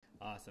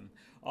Awesome.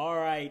 All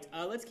right,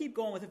 let's keep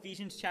going with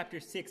Ephesians chapter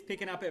 6,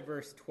 picking up at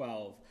verse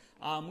 12.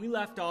 We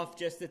left off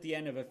just at the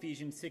end of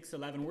Ephesians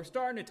 6:11. We're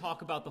starting to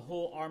talk about the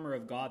whole armor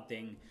of God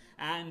thing.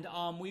 And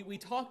we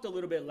talked a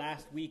little bit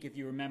last week, if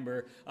you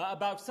remember,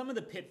 about some of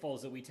the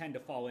pitfalls that we tend to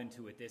fall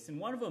into with this.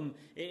 And one of them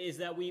is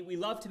that we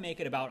love to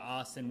make it about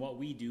us and what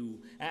we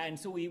do. And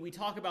so we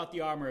talk about the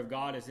armor of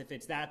God as if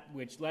it's that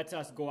which lets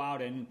us go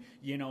out and,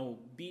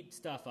 beat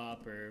stuff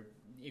up or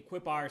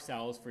equip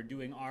ourselves for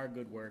doing our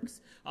good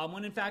works.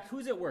 When in fact,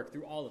 who's at work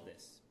through all of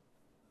this?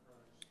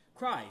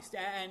 Christ.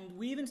 And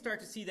we even start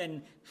to see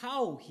then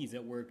how he's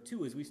at work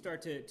too as we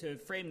start to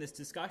frame this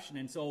discussion.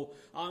 And so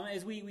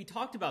as we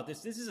talked about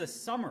this is a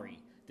summary,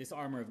 this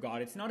armor of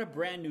God. It's not a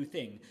brand new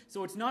thing.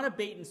 So it's not a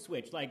bait and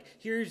switch. Like,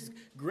 here's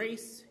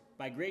grace.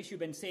 By grace you've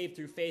been saved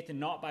through faith and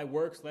not by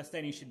works, lest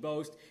any should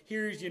boast.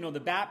 Here's, the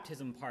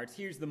baptism parts.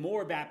 Here's the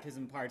more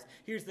baptism parts.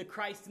 Here's the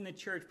Christ in the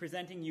church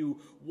presenting you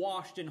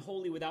washed and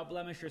holy without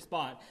blemish or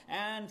spot.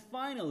 And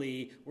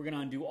finally, we're going to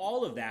undo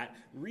all of that,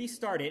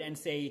 restart it, and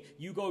say,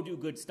 you go do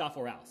good stuff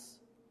or else.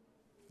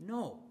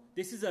 No,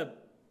 this is a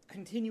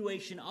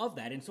continuation of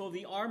that. And so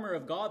the armor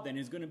of God then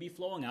is going to be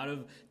flowing out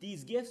of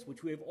these gifts,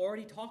 which we have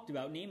already talked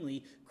about,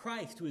 namely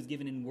Christ, who is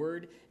given in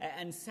word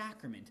and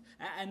sacrament.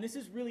 And this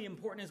is really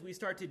important as we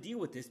start to deal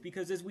with this,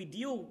 because as we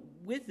deal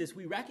with this,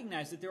 we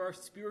recognize that there are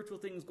spiritual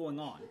things going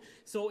on.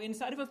 So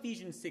inside of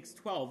Ephesians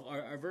 6:12,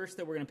 our verse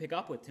that we're going to pick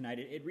up with tonight,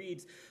 it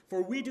reads,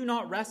 "For we do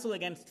not wrestle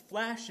against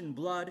flesh and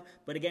blood,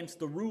 but against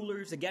the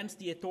rulers, against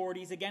the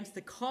authorities, against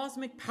the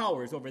cosmic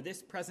powers over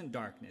this present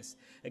darkness,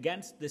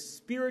 against the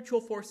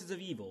spiritual forces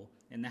of evil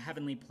in the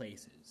heavenly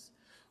places."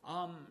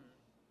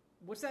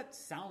 What's that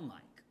sound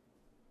like?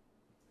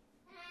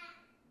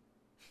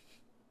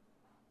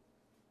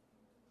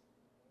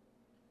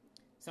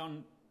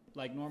 Sound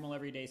like normal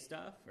everyday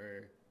stuff,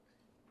 or?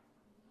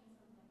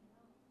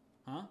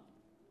 Huh?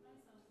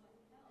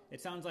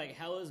 It sounds like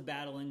hell is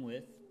battling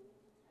with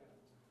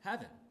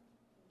heaven.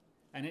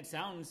 And it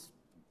sounds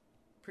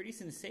pretty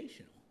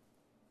sensational.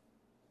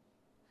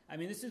 I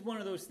mean, this is one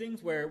of those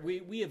things where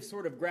we have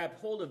sort of grabbed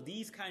hold of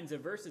these kinds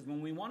of verses when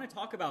we want to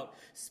talk about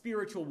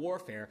spiritual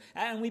warfare.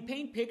 And we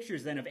paint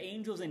pictures then of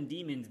angels and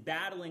demons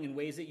battling in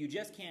ways that you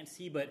just can't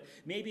see, but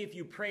maybe if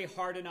you pray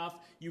hard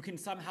enough, you can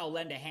somehow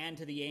lend a hand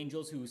to the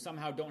angels who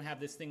somehow don't have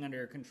this thing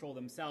under control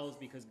themselves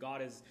because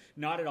God is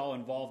not at all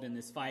involved in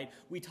this fight.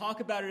 We talk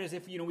about it as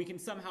if, we can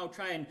somehow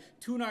try and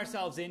tune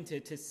ourselves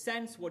into to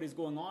sense what is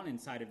going on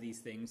inside of these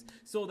things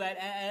so that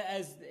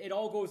as it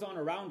all goes on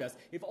around us,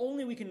 if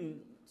only we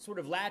can sort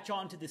of latch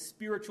on to the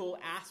spiritual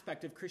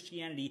aspect of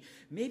Christianity,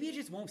 maybe it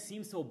just won't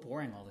seem so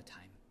boring all the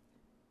time.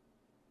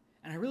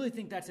 And I really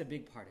think that's a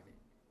big part of it.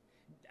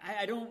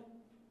 I don't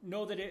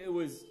know that it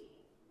was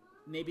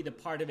maybe the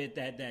part of it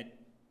that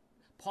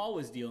Paul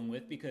was dealing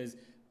with because,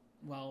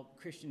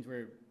 Christians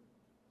were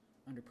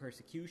under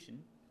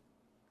persecution.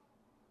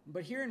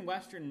 But here in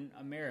Western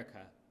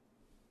America,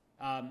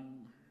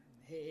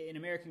 in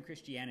American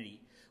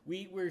Christianity,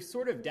 we're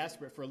sort of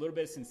desperate for a little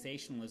bit of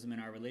sensationalism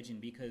in our religion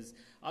because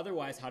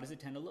otherwise, how does it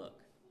tend to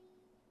look?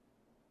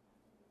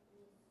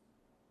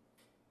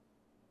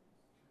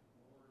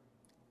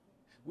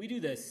 We do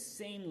the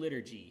same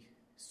liturgy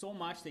so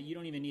much that you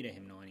don't even need a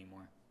hymnal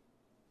anymore.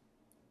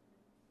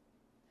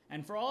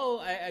 And for all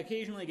I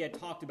occasionally get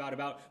talked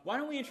about, why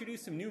don't we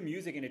introduce some new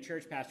music into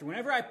church, Pastor?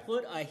 Whenever I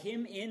put a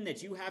hymn in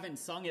that you haven't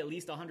sung at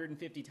least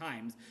 150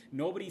 times,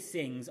 nobody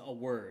sings a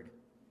word.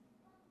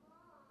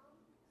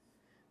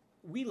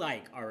 We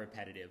like our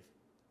repetitive.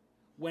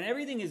 When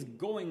everything is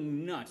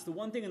going nuts, the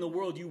one thing in the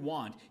world you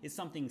want is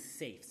something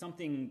safe,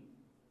 something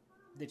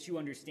that you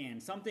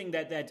understand, something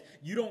that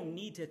you don't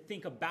need to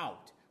think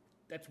about.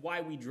 That's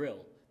why we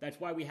drill. That's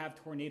why we have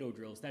tornado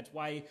drills. That's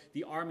why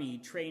the army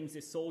trains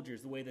its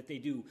soldiers the way that they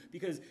do,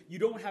 because you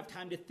don't have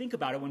time to think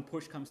about it when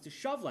push comes to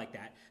shove like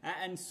that.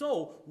 And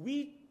so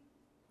we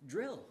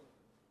drill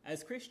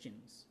as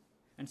Christians.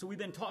 And so we've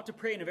been taught to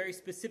pray in a very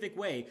specific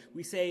way.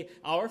 We say,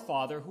 "Our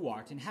Father who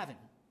art in heaven."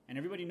 And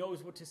everybody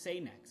knows what to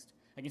say next.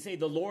 I can say,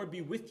 "The Lord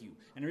be with you."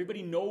 And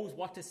everybody knows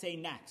what to say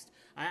next.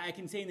 I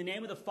can say, "In the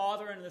name of the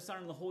Father and of the Son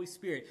and the Holy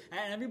Spirit."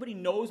 And everybody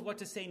knows what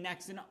to say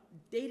next. And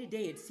day to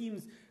day, it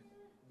seems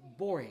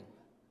boring.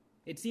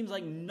 It seems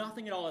like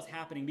nothing at all is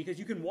happening because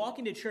you can walk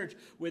into church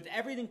with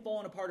everything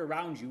falling apart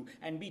around you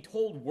and be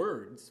told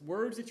words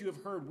that you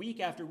have heard week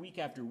after week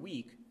after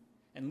week,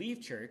 and leave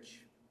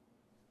church.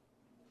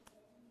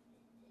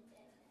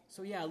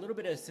 So yeah, a little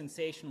bit of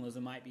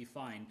sensationalism might be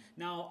fine.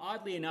 Now,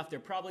 oddly enough, they're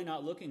probably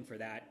not looking for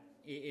that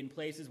in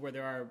places where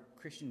there are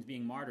Christians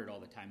being martyred all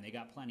the time. They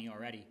got plenty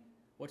already.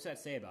 What's that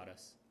say about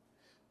us?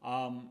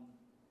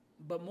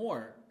 But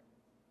more,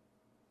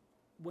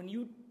 when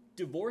you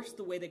divorce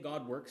the way that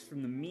God works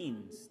from the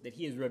means that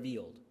he has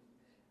revealed,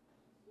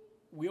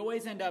 we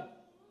always end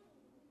up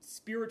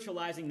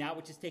spiritualizing that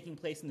which is taking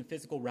place in the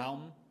physical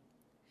realm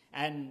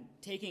and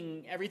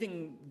taking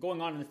everything going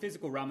on in the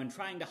physical realm and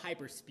trying to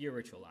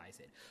hyper-spiritualize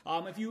it.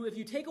 If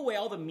you take away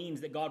all the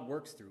means that God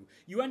works through,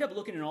 you end up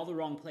looking in all the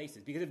wrong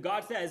places. Because if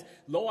God says,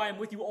 "Lo, I am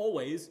with you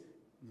always,"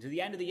 to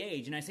the end of the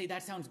age. And I say,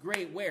 that sounds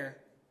great. Where?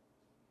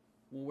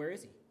 Well, where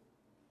is he?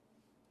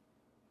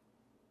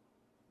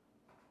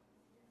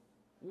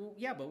 Well,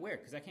 yeah, but where?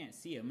 Because I can't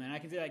see him. And I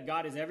can say that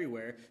God is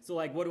everywhere. So,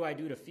 like, what do I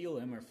do to feel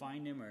him or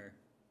find him or...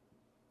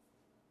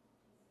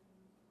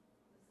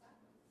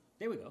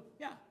 There we go.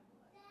 Yeah.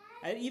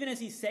 And even as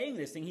he's saying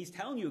this thing, he's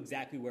telling you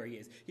exactly where he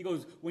is. He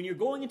goes, when you're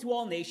going into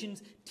all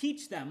nations,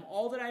 teach them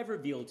all that I have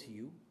revealed to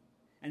you,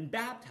 and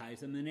baptize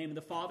them in the name of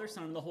the Father,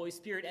 Son, and the Holy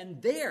Spirit,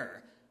 and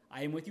there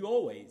I am with you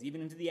always,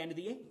 even unto the end of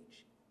the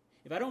age.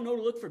 If I don't know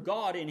to look for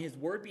God in his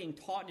word being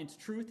taught in its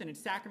truth and its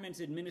sacraments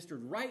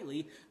administered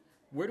rightly,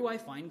 where do I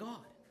find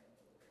God?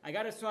 I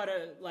got to try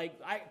to,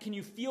 can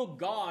you feel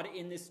God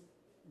in this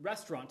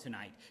restaurant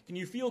tonight? Can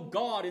you feel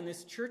God in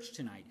this church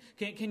tonight?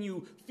 Can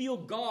you feel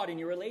God in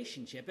your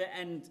relationship?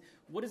 And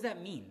what does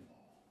that mean?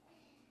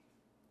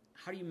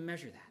 How do you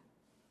measure that?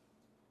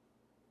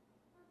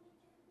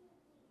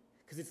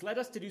 Because it's led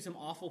us to do some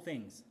awful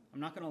things.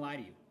 I'm not going to lie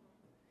to you.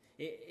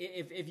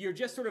 If you're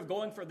just sort of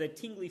going for the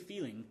tingly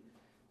feeling,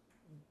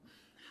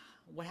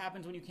 what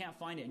happens when you can't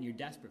find it and you're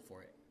desperate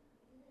for it?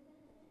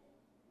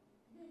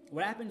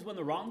 What happens when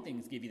the wrong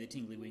things give you the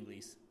tingly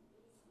winglies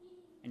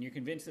and you're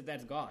convinced that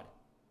that's God?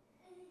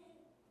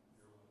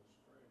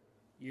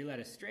 You're led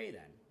astray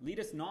then. Lead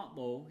us not,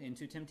 lo,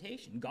 into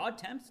temptation. God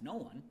tempts no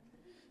one.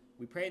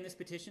 We pray in this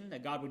petition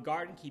that God would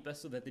guard and keep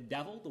us so that the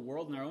devil, the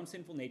world, and our own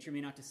sinful nature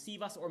may not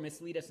deceive us or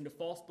mislead us into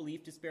false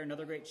belief, despair, and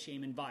other great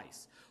shame and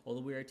vice.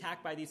 Although we are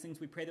attacked by these things,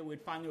 we pray that we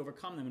would finally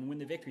overcome them and win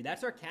the victory.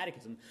 That's our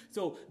catechism.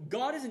 So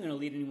God isn't going to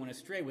lead anyone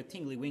astray with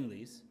tingly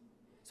winglies.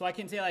 So I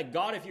can say, like,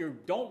 God, if you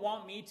don't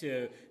want me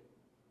to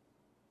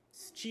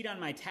cheat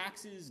on my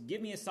taxes,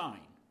 give me a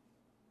sign.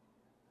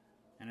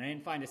 And I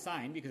didn't find a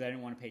sign because I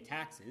didn't want to pay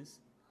taxes.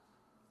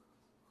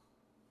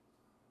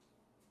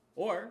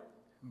 Or,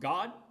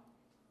 God,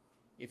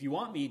 if you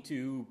want me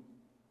to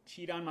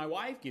cheat on my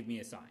wife, give me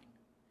a sign.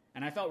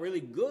 And I felt really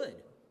good.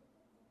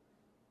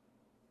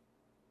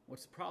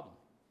 What's the problem?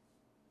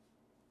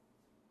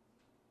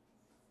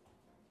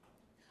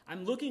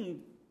 I'm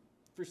looking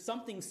for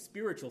something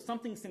spiritual,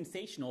 something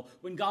sensational,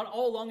 when God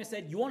all along has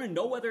said, you want to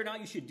know whether or not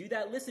you should do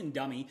that? Listen,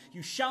 dummy,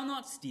 you shall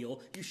not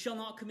steal, you shall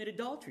not commit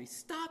adultery.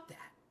 Stop that.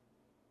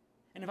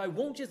 And if I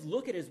won't just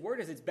look at his word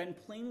as it's been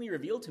plainly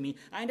revealed to me,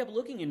 I end up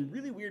looking in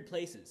really weird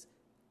places.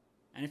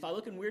 And if I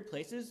look in weird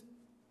places,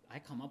 I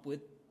come up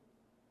with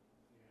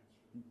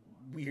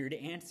weird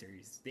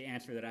answers, the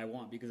answer that I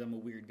want because I'm a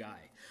weird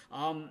guy.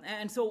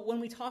 And so when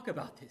we talk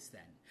about this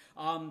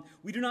then,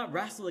 we do not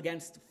wrestle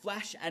against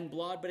flesh and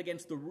blood, but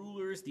against the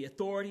rulers, the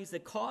authorities, the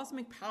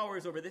cosmic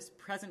powers over this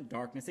present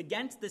darkness,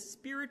 against the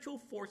spiritual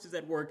forces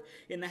at work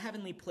in the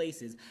heavenly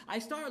places. I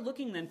start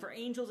looking then for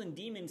angels and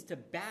demons to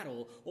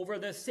battle over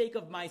the sake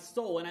of my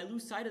soul, and I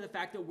lose sight of the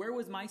fact that where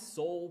was my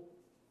soul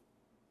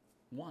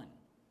won?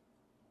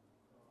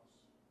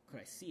 Could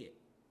I see it?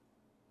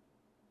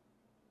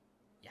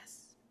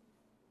 Yes.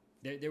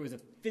 There was a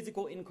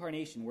physical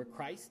incarnation where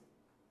Christ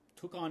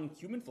took on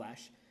human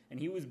flesh and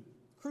he was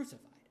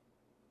crucified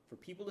for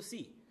people to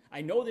see.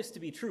 I know this to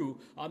be true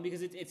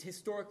because it's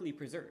historically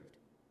preserved.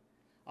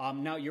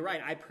 Now, you're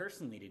right, I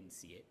personally didn't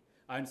see it.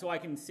 And so I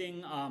can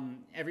sing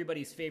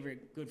everybody's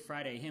favorite Good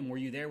Friday hymn, Were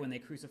You There When They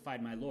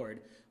Crucified My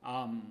Lord?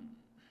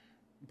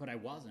 But I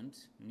wasn't,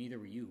 neither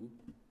were you.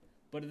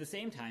 But at the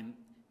same time,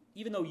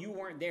 even though you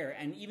weren't there,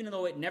 and even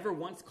though it never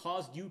once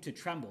caused you to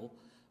tremble,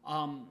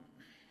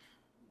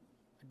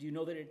 do you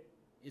know that it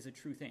is a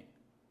true thing?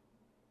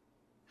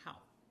 How?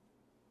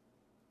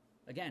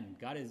 Again,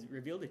 God has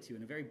revealed it to you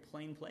in a very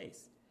plain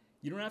place.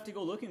 You don't have to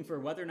go looking for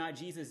whether or not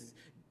Jesus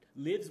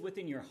lives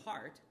within your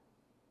heart.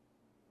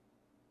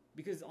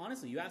 Because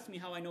honestly, you ask me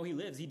how I know he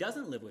lives. He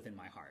doesn't live within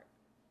my heart.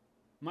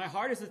 My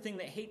heart is the thing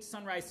that hates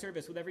sunrise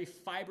service with every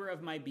fiber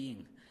of my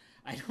being.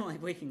 I don't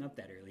like waking up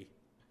that early.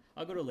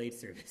 I'll go to late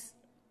service.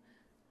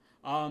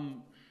 But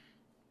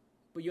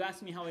you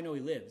ask me how I know he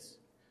lives.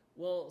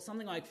 Well,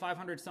 something like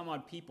 500 some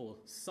odd people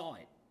saw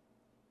it.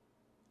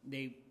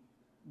 They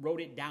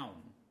wrote it down.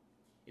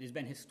 It has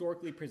been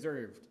historically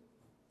preserved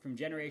from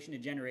generation to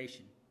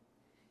generation.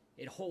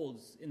 It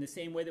holds in the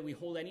same way that we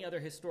hold any other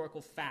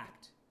historical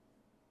fact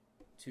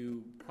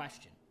to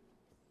question.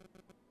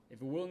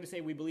 If we're willing to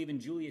say we believe in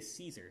Julius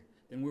Caesar,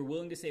 then we're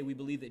willing to say we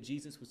believe that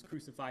Jesus was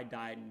crucified,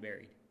 died, and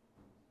buried.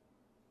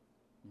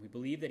 We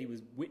believe that he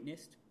was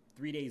witnessed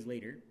 3 days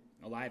later,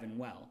 alive and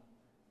well.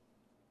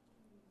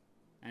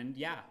 And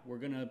yeah, we're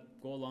going to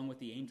go along with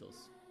the angels.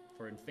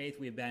 For in faith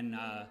we have been,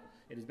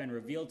 it has been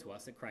revealed to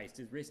us that Christ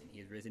is risen.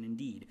 He is risen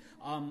indeed.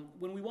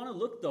 When we want to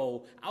look,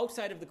 though,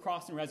 outside of the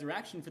cross and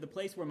resurrection for the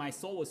place where my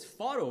soul was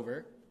fought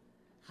over,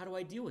 how do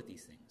I deal with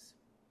these things?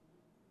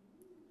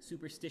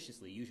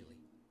 Superstitiously, usually.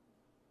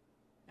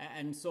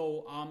 And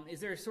so is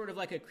there sort of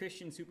like a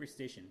Christian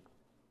superstition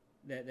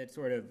that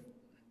sort of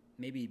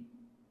maybe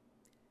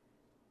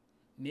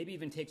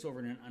even takes over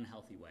in an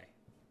unhealthy way?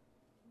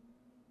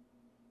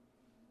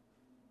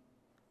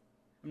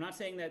 I'm not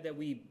saying that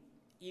we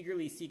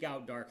eagerly seek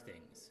out dark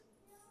things.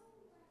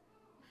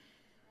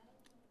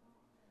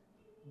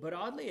 But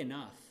oddly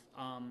enough,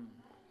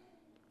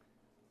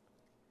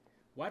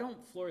 Why don't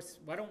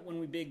when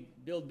we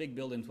build big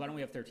buildings, why don't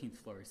we have 13th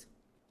floors?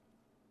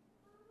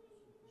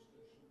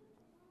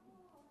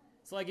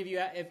 So like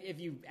if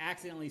you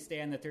accidentally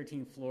stay on the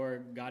 13th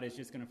floor, God is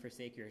just going to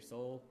forsake your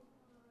soul.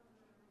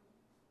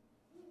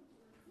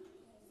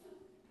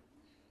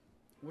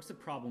 What's the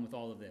problem with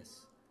all of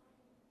this?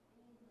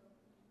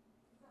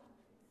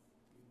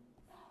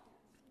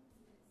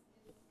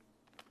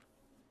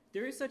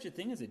 There is such a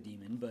thing as a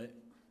demon, but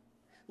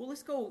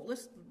let's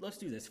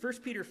do this. 1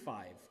 Peter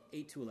 5,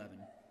 8 to 11.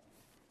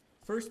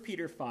 1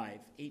 Peter 5,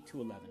 8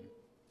 to 11.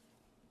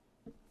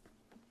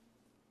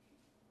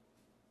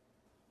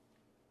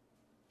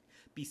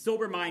 Be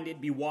sober-minded,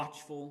 be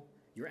watchful.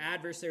 Your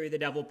adversary, the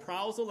devil,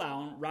 prowls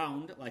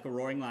around like a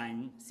roaring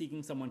lion,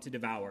 seeking someone to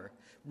devour.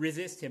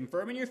 Resist him,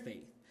 firm in your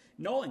faith,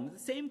 knowing that the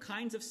same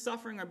kinds of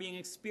suffering are being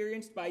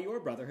experienced by your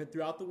brotherhood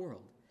throughout the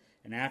world.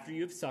 And after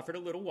you have suffered a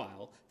little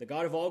while, the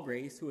God of all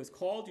grace, who has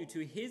called you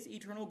to his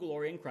eternal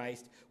glory in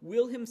Christ,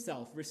 will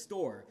himself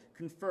restore,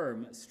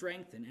 confirm,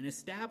 strengthen, and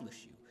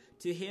establish you.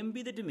 To him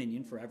be the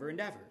dominion forever and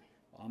ever.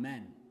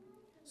 Amen.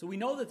 So we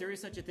know that there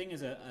is such a thing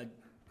as a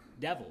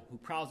devil who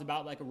prowls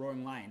about like a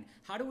roaring lion.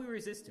 How do we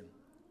resist him?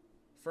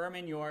 Firm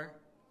in your...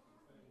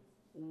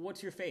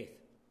 What's your faith?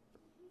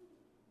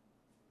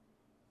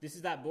 This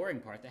is that boring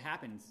part that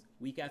happens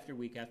week after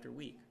week after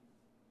week.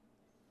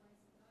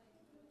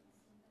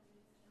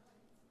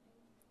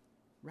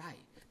 Right.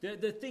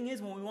 The thing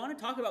is, when we want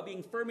to talk about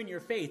being firm in your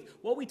faith,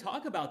 what we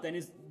talk about then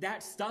is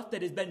that stuff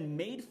that has been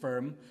made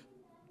firm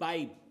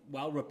by,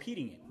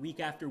 repeating it week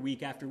after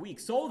week after week,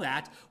 so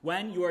that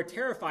when you are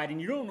terrified and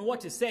you don't know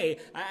what to say,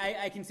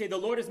 I can say, the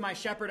Lord is my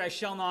shepherd, I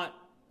shall not,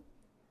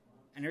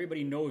 and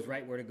everybody knows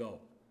right where to go.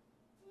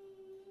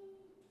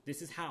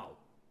 This is how.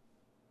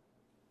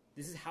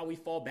 This is how we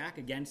fall back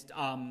against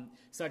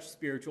such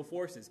spiritual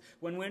forces.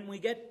 When we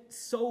get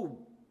so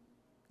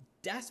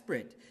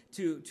desperate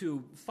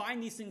to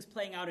find these things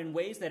playing out in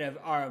ways that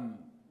are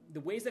the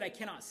ways that I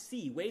cannot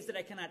see, ways that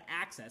I cannot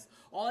access,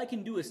 all I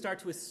can do is start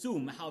to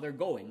assume how they're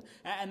going.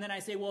 And then I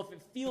say, well, if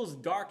it feels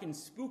dark and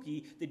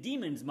spooky, the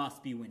demons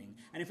must be winning.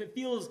 And if it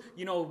feels,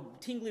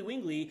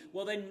 tingly-wingly,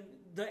 well, then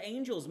the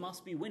angels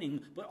must be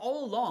winning. But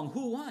all along,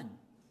 who won?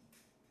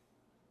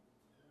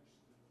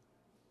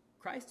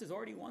 Christ has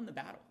already won the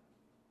battle.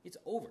 It's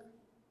over.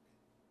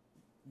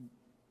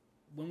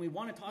 When we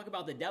want to talk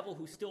about the devil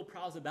who still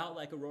prowls about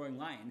like a roaring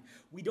lion,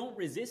 we don't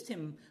resist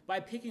him by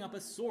picking up a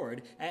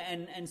sword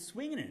and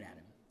swinging it at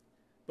him,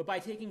 but by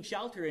taking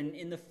shelter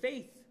in the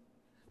faith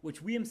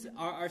which we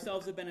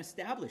ourselves have been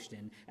established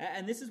in.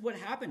 And this is what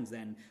happens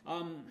then.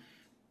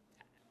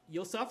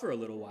 You'll suffer a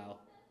little while.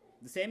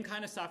 The same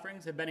kind of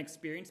sufferings have been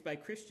experienced by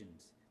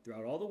Christians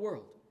throughout all the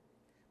world.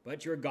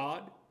 But your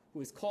God, who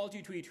has called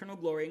you to eternal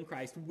glory in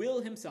Christ,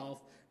 will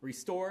himself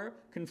restore,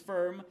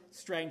 confirm,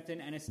 strengthen,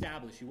 and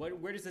establish you.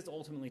 Where does this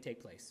ultimately take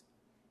place?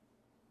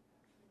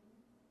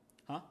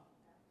 Huh?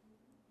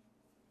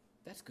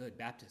 That's good,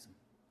 baptism.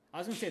 I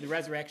was going to say the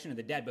resurrection of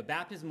the dead, but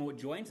baptism is what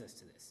joins us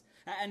to this.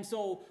 And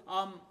so,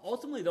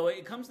 ultimately, though,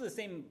 it comes to the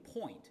same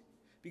point.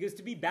 Because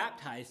to be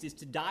baptized is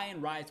to die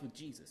and rise with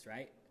Jesus,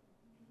 right?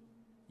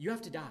 You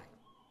have to die.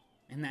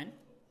 And then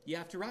you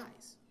have to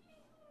rise.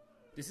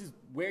 This is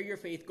where your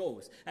faith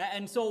goes.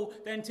 And so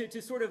then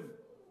to sort of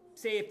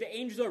say, if the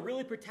angels are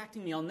really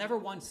protecting me, I'll never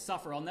once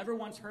suffer, I'll never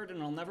once hurt,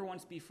 and I'll never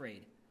once be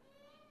afraid.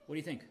 What do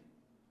you think?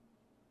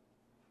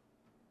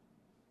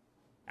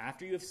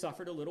 After you have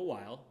suffered a little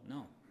while,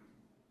 no.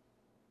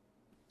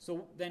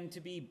 So then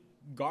to be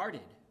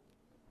guarded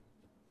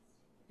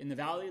in the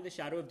valley of the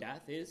shadow of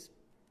death is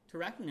to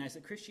recognize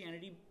that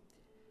Christianity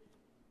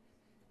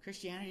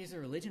is a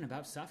religion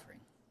about suffering.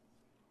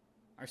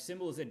 Our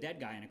symbol is a dead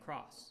guy on a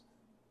cross.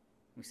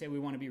 We say we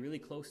want to be really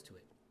close to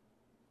it.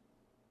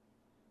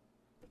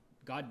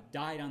 God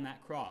died on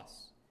that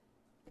cross,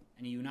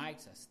 and he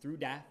unites us through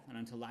death and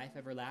unto life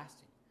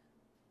everlasting.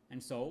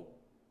 And so,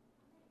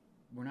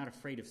 we're not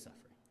afraid of suffering.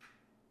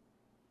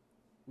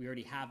 We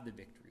already have the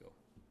victory over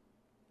it.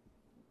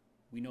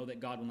 We know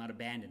that God will not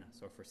abandon us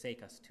or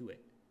forsake us to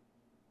it.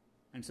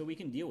 And so we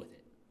can deal with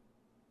it.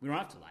 We don't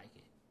have to like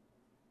it.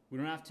 We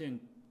don't have to,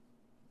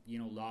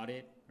 laud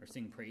it or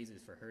sing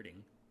praises for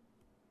hurting.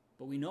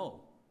 But we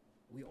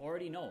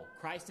already know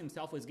Christ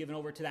himself was given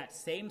over to that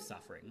same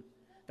suffering.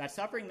 That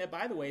suffering that,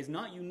 by the way, is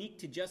not unique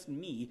to just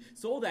me,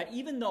 so that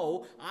even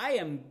though I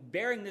am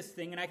bearing this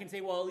thing, and I can say,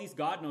 well, at least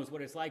God knows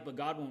what it's like, but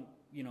God won't,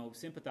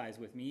 sympathize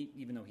with me,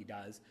 even though he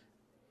does,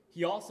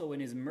 he also, in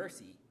his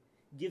mercy,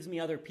 gives me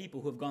other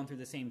people who have gone through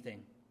the same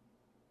thing.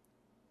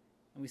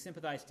 And we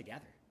sympathize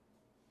together.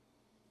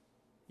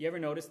 You ever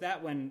notice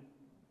that when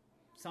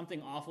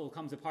something awful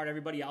comes apart,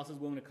 everybody else is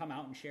willing to come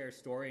out and share a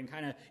story and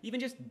kind of even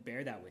just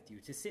bear that with you,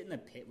 to sit in the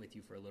pit with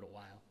you for a little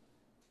while.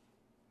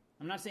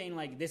 I'm not saying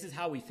like this is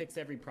how we fix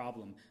every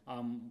problem,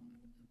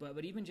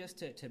 but even just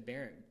to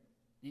bear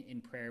it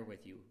in prayer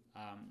with you,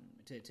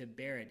 to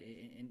bear it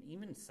in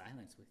even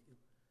silence with you.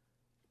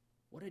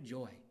 What a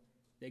joy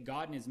that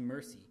God in his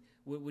mercy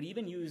would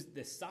even use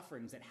the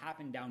sufferings that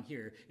happen down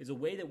here as a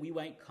way that we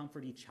might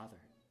comfort each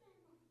other.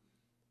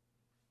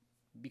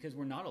 because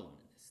we're not alone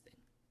in this thing.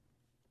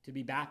 To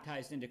be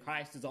baptized into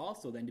Christ is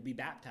also then to be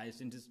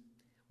baptized into,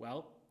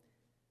 well,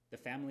 the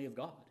family of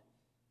God,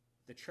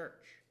 the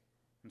church.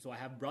 And so I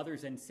have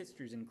brothers and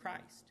sisters in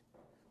Christ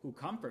who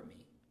comfort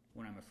me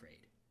when I'm afraid,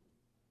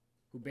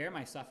 who bear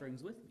my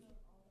sufferings with me.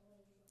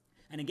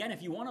 And again,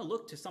 if you want to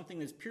look to something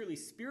that's purely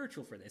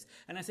spiritual for this,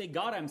 and I say,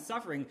 God, I'm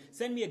suffering,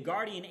 send me a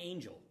guardian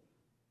angel.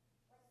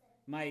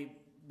 My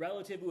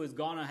relative who has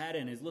gone ahead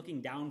and is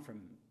looking down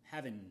from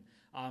heaven,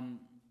 I'm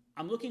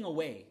looking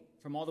away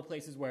from all the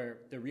places where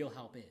the real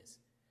help is.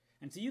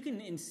 And so you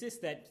can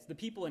insist that the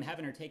people in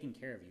heaven are taking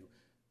care of you,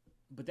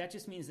 but that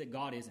just means that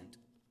God isn't.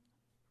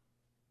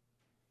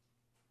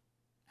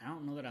 I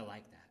don't know that I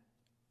like that.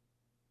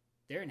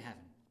 They're in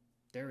heaven.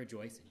 They're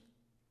rejoicing.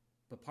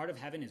 But part of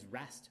heaven is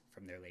rest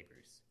from their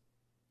labors.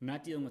 I'm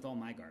not dealing with all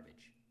my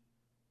garbage.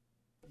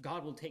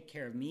 God will take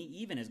care of me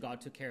even as God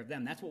took care of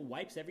them. That's what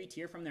wipes every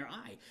tear from their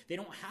eye. They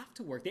don't have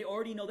to work. They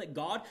already know that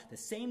God, the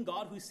same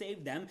God who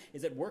saved them,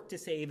 is at work to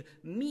save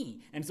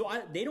me. And so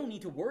they don't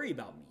need to worry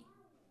about me.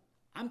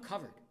 I'm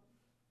covered.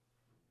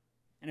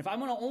 And if I'm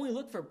going to only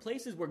look for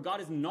places where God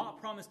is not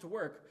promised to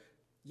work,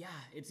 yeah,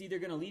 it's either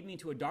going to lead me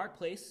to a dark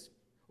place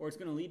or it's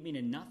going to lead me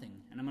to nothing.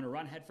 And I'm going to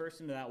run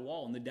headfirst into that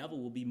wall, and the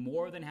devil will be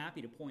more than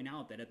happy to point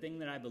out that a thing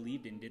that I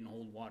believed in didn't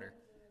hold water.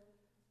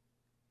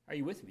 Are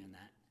you with me on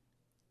that?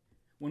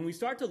 When we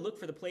start to look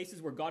for the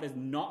places where God is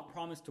not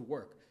promised to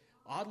work,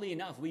 oddly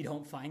enough, we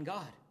don't find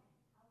God.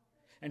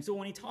 And so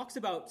when he talks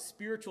about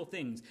spiritual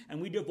things, and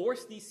we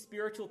divorce these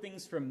spiritual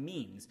things from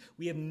means,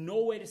 we have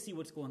no way to see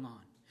what's going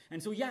on.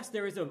 And so yes,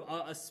 there is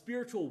a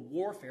spiritual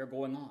warfare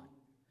going on.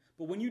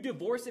 But when you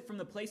divorce it from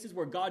the places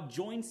where God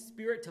joins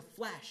spirit to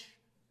flesh,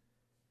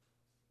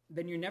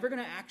 then you're never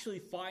going to actually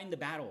find the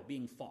battle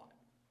being fought.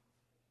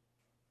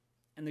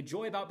 And the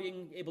joy about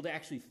being able to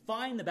actually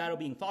find the battle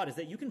being fought is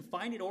that you can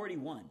find it already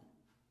won.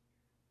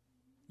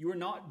 You are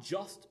not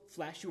just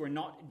flesh. You are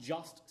not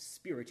just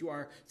spirit. You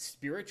are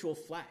spiritual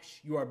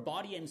flesh. You are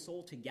body and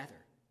soul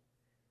together.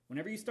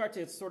 Whenever you start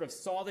to sort of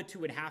saw the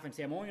two in half and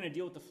say, I'm only going to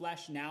deal with the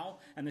flesh now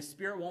and the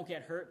spirit won't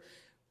get hurt,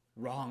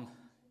 wrong.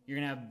 You're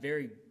going to have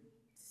very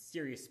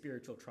serious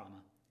spiritual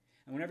trauma.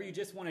 And whenever you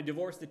just want to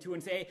divorce the two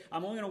and say,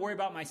 I'm only going to worry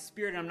about my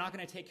spirit and I'm not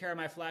going to take care of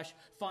my flesh,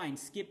 fine,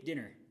 skip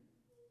dinner.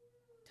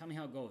 Tell me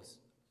how it goes.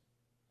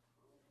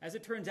 As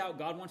it turns out,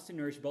 God wants to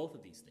nourish both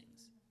of these things.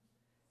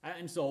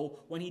 And so,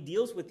 when he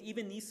deals with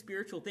even these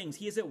spiritual things,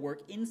 he is at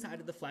work inside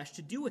of the flesh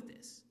to do with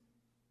this.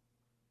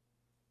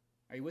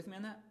 Are you with me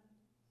on that?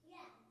 Yeah.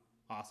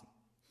 Awesome.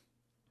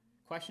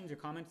 Questions or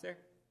comments there?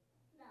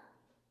 No.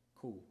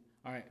 Cool.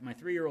 All right, my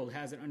 3-year-old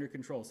has it under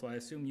control, so I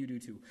assume you do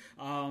too.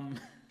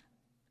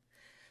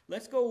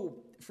 Let's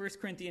go 1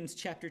 Corinthians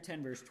chapter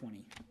 10, verse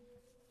 20.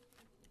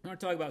 I want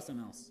to talk about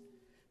something else.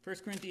 1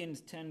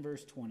 Corinthians 10,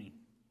 verse 20.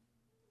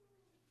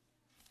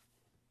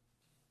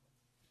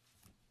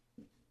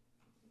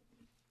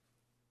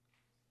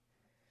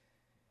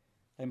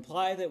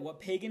 Imply that what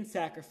pagans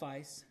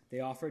sacrifice,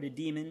 they offer to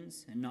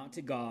demons and not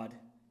to God.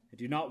 I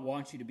do not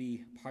want you to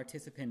be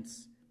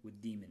participants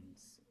with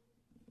demons.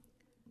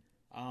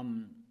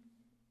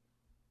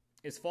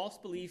 Is false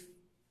belief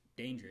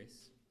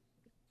dangerous?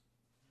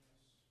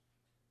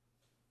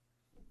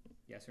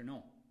 Yes or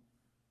no?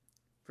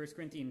 1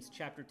 Corinthians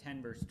chapter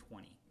 10, verse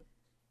 20.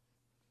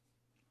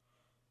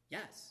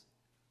 Yes,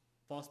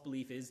 false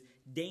belief is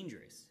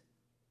dangerous.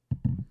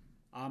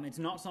 It's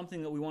not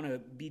something that we want to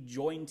be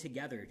joined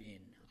together in.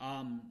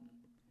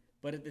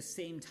 But at the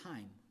same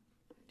time,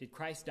 did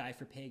Christ die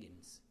for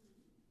pagans?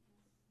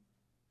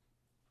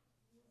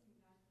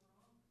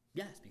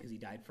 Yes, because he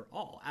died for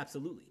all,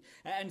 absolutely.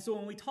 And so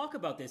when we talk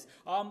about this,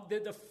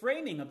 the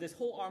framing of this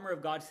whole armor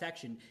of God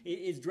section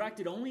is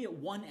directed only at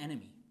one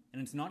enemy,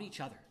 and it's not each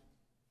other.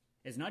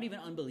 It's not even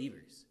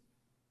unbelievers.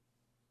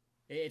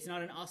 It's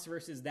not an us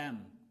versus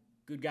them,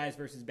 good guys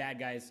versus bad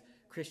guys,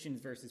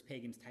 Christians versus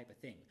pagans type of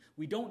thing.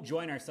 We don't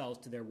join ourselves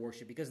to their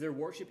worship because their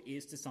worship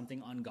is to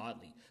something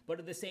ungodly. But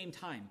at the same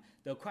time,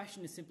 the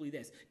question is simply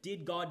this: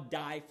 did God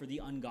die for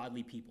the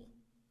ungodly people?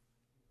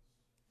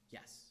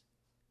 Yes.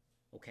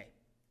 Okay.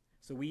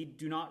 So we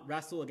do not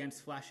wrestle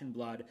against flesh and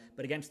blood,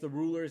 but against the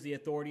rulers, the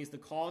authorities, the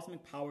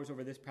cosmic powers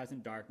over this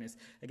present darkness,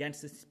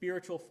 against the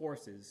spiritual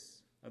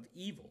forces of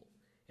evil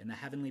in the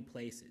heavenly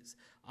places.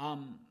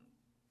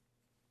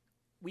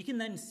 We can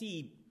then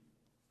see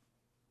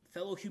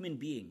fellow human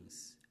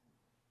beings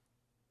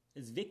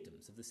as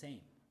victims of the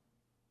same,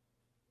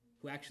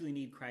 who actually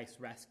need Christ's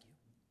rescue.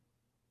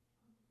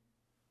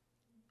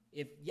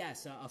 If,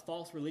 yes, a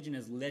false religion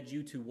has led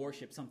you to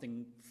worship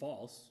something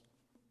false,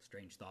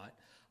 strange thought,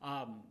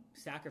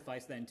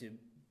 sacrifice then to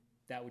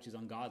that which is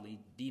ungodly,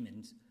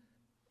 demons,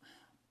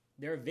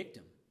 they're a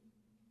victim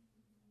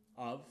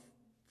of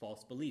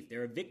false belief.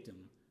 They're a victim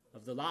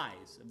of the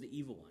lies of the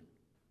evil one.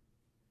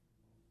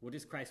 What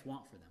does Christ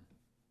want for them?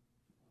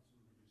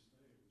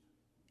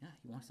 Yeah,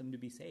 he wants them to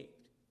be saved.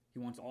 He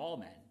wants all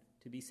men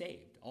to be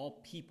saved, all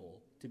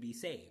people to be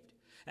saved.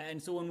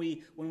 And so when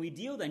we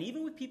deal then,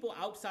 even with people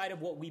outside of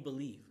what we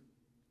believe,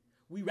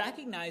 we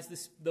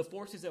recognize the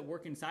forces that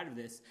work inside of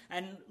this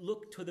and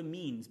look to the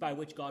means by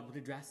which God would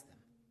address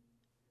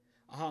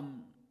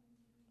them.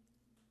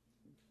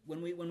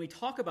 When we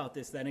talk about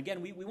this, then,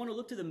 again, we want to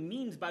look to the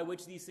means by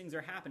which these things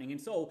are happening. And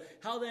so,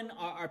 how then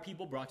are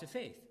people brought to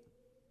faith?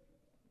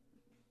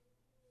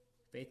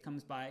 Faith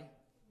comes by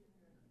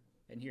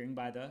and hearing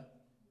by the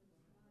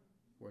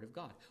Word of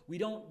God. We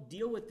don't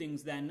deal with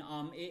things, then,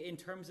 in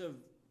terms of,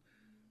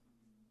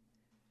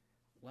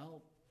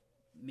 well,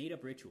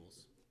 made-up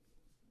rituals.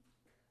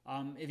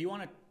 If you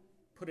want to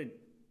put a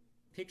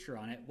picture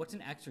on it, what's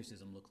an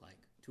exorcism look like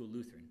to a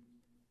Lutheran?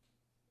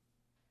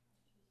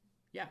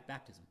 Yeah,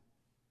 baptism.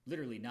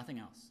 Literally nothing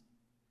else.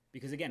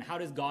 Because again, how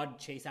does God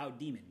chase out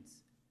demons?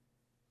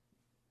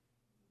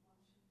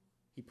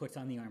 He puts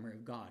on the armor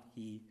of God.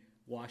 He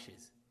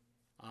washes.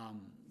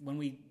 When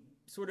we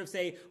sort of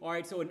say, all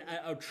right, so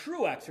a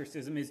true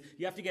exorcism is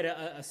you have to get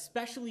a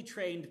specially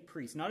trained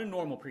priest, not a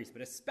normal priest,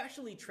 but a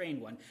specially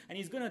trained one. And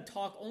he's going to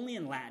talk only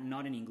in Latin,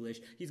 not in English.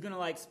 He's going to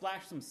like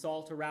splash some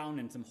salt around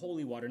and some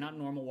holy water, not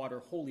normal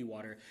water, holy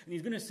water. And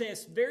he's going to say a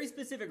very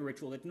specific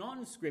ritual that's not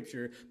in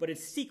Scripture, but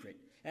it's secret.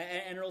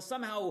 And it'll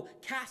somehow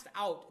cast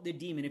out the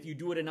demon if you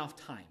do it enough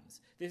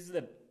times. This is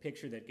the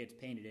picture that gets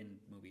painted in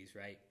movies,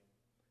 right?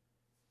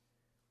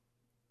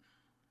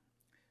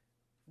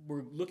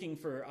 We're looking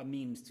for a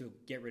means to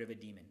get rid of a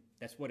demon.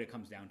 That's what it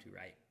comes down to,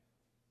 right?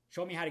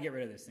 Show me how to get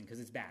rid of this thing, because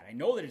it's bad. I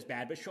know that it's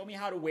bad, but show me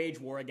how to wage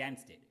war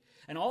against it.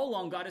 And all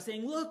along, God is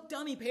saying, look,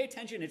 dummy, pay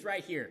attention. It's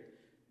right here.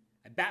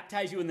 I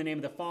baptize you in the name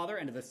of the Father,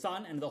 and of the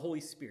Son, and of the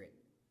Holy Spirit.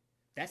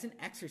 That's an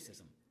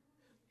exorcism.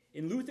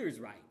 In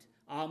Luther's rite,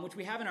 which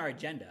we have in our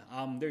agenda.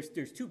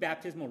 There's two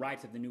baptismal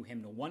rites of the new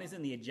hymnal. One is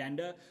in the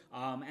agenda,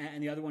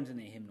 and the other one's in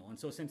the hymnal. And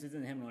so since it's in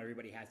the hymnal,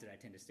 everybody has it. I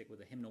tend to stick with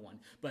the hymnal one.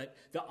 But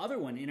the other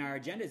one in our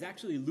agenda is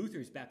actually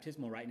Luther's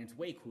baptismal rite, and it's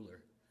way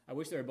cooler. I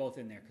wish they were both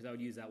in there, because I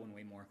would use that one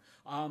way more.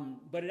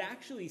 But it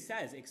actually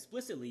says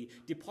explicitly,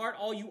 depart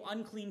all you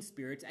unclean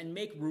spirits and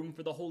make room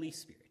for the Holy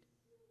Spirit.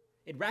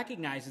 It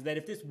recognizes that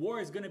if this war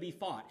is going to be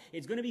fought,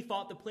 it's going to be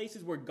fought the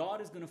places where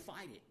God is going to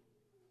fight it.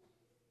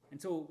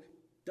 And so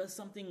does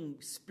something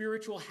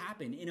spiritual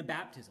happen in a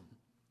baptism?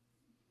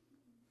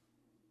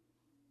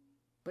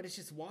 But it's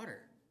just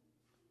water.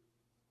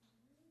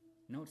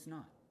 No, it's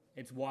not.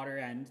 It's water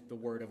and the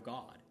Word of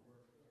God.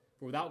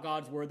 For without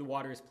God's Word, the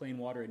water is plain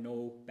water and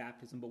no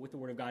baptism. But with the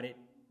Word of God, it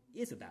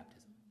is a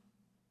baptism.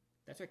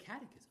 That's our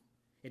catechism.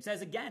 It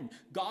says again,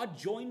 God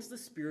joins the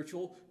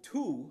spiritual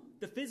to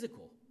the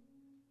physical.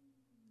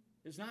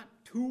 There's not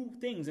two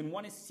things, and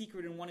one is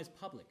secret and one is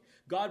public.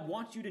 God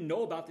wants you to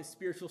know about the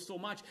spiritual so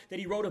much that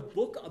he wrote a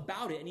book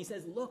about it, and he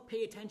says, look,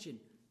 pay attention.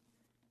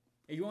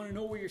 If you want to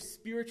know where your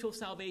spiritual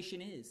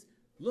salvation is,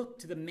 look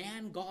to the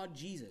man God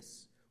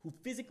Jesus, who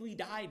physically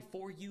died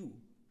for you.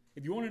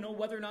 If you want to know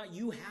whether or not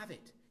you have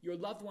it, your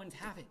loved ones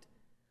have it,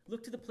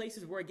 look to the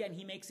places where, again,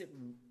 he makes it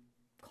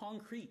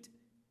concrete.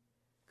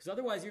 Because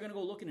otherwise, you're going to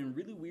go looking in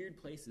really weird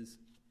places.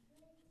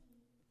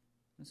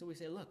 And so we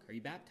say, look, are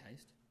you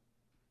baptized?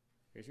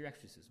 Here's your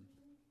exorcism.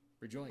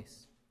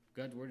 Rejoice.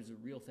 God's word is a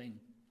real thing.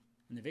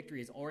 And the victory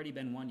has already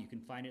been won. You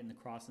can find it in the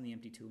cross and the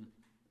empty tomb.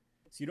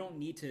 So you don't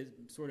need to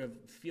sort of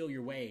feel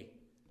your way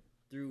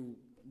through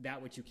that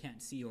which you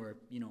can't see or,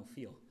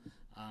 feel.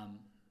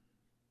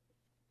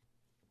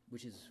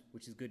 Which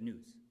is good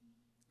news.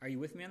 Are you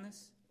with me on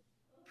this?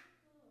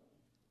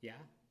 Yeah?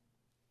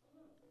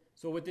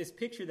 So with this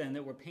picture then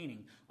that we're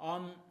painting,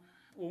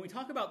 when we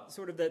talk about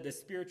sort of the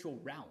spiritual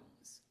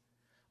realms,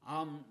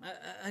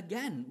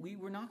 again,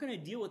 we're not going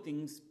to deal with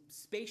things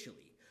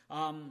spatially.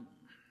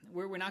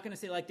 We're not going to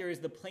say like there is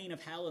the plane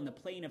of hell and the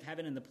plane of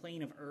heaven and the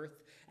plane of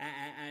earth,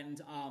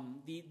 and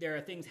there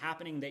are things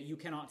happening that you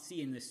cannot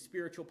see in the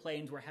spiritual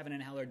planes where heaven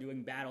and hell are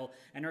doing battle,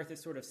 and earth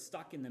is sort of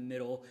stuck in the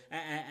middle,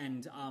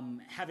 and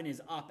heaven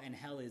is up and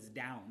hell is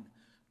down.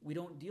 We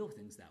don't deal with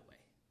things that way.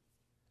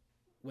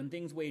 When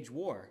things wage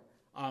war,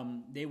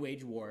 they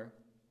wage war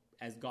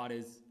as God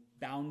has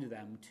bound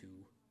them to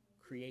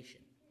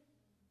creation.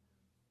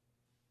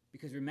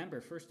 Because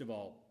remember, first of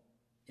all,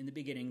 in the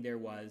beginning there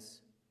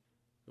was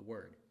the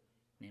Word,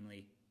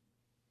 namely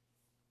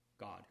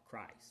God,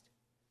 Christ.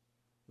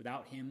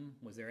 Without him,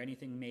 was there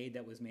anything made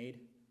that was made?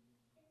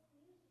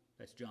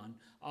 That's John.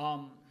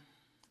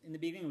 In the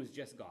beginning it was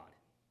just God.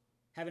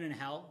 Heaven and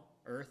hell,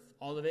 earth,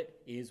 all of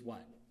it is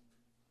what?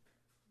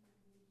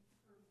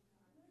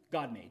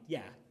 God made.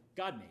 Yeah,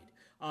 God made.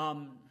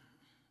 All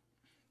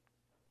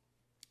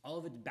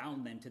of it's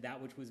bound then to that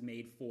which was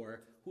made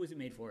for. Who was it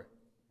made for?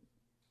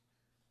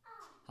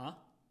 Huh?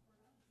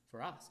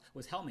 For us.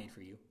 Was hell made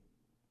for you?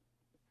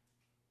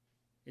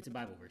 It's a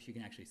Bible verse. You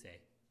can actually say,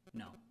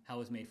 no, hell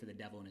was made for the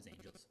devil and his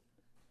angels.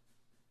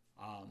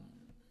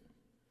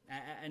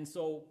 And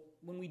so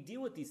when we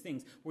deal with these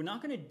things, we're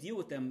not going to deal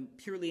with them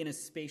purely in a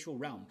spatial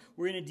realm.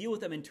 We're going to deal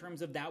with them in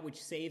terms of that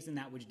which saves and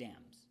that which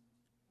damns.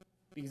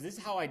 Because this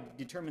is how I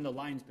determine the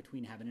lines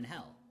between heaven and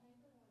hell.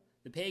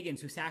 The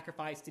pagans who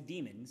sacrifice to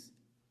demons,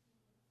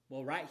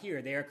 well, right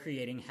here, they are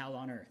creating hell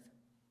on earth.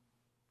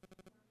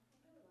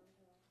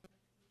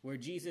 Where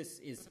Jesus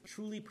is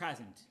truly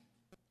present,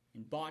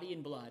 in body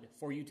and blood,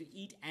 for you to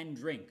eat and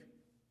drink.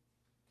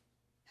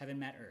 Heaven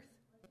met earth.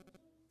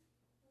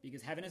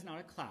 Because heaven is not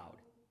a cloud.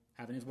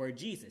 Heaven is where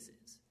Jesus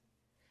is.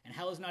 And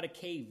hell is not a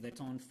cave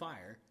that's on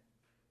fire.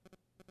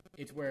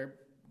 It's where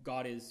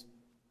God is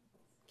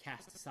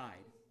cast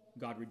aside.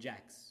 God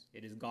rejects.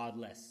 It is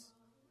godless.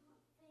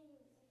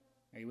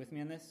 Are you with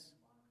me on this?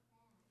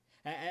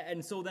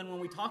 And so then when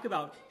we talk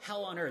about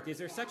hell on earth, is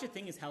there such a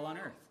thing as hell on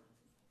earth?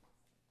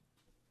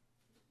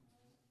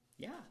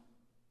 Yeah.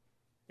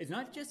 It's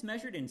not just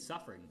measured in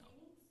suffering, though,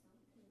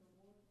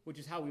 which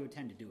is how we would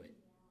tend to do it.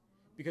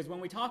 Because when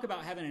we talk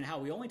about heaven and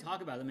hell, we only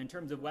talk about them in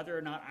terms of whether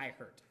or not I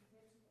hurt.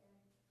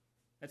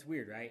 That's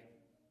weird, right?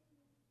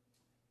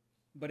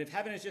 But if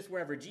heaven is just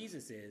wherever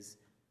Jesus is,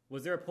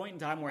 was there a point in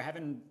time where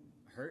heaven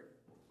hurt?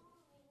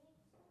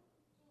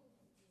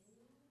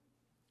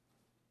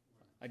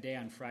 A day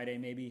on Friday,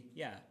 maybe?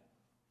 Yeah.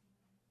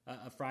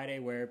 A Friday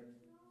where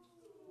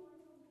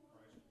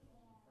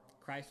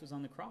Christ was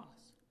on the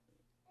cross.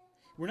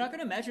 We're not going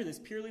to measure this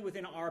purely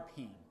within our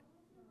pain.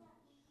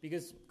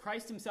 Because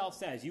Christ himself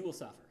says, you will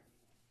suffer.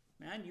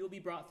 And you will be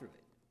brought through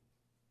it.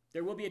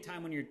 There will be a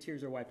time when your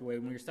tears are wiped away,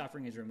 when your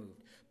suffering is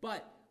removed.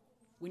 But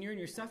when you're in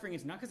your suffering,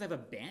 it's not because I've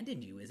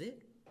abandoned you, is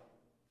it?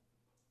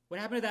 What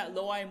happened to that,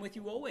 lo, I am with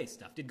you always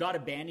stuff? Did God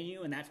abandon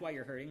you and that's why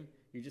you're hurting?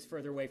 You're just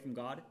further away from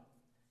God?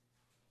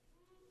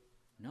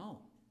 No.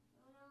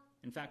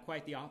 In fact,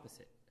 quite the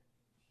opposite.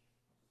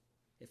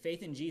 If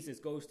faith in Jesus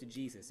goes to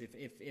Jesus,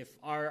 if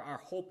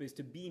our hope is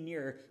to be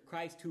near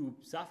Christ who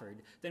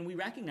suffered, then we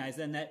recognize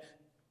then that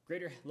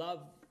greater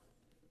love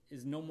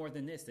is no more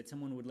than this, that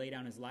someone would lay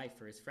down his life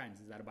for his friends.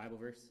 Is that a Bible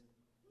verse?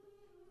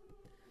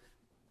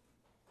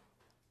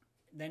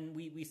 Then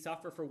we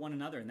suffer for one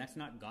another, and that's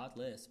not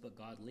godless, but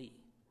godly.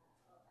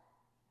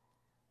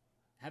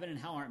 Heaven and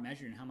hell aren't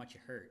measured in how much you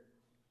hurt.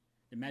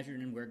 They're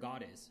measured in where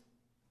God is.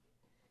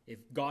 If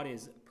God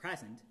is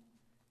present,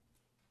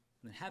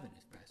 then heaven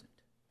is present.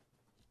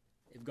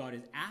 If God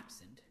is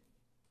absent,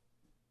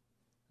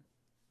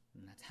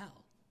 then that's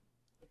hell.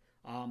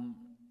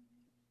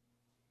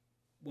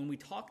 When we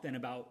talk then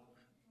about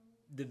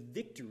the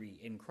victory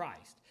in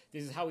Christ,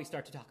 this is how we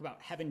start to talk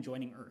about heaven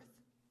joining earth.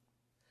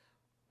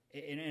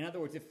 In other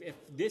words, if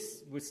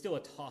this was still a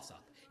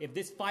toss-up, if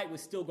this fight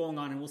was still going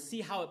on, and we'll see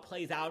how it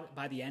plays out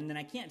by the end, then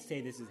I can't say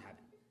this is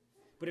heaven.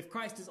 But if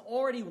Christ has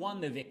already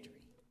won the victory,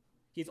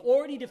 he's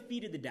already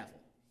defeated the devil.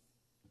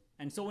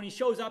 And so when he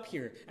shows up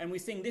here and we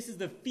sing, this is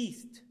the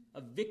feast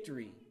of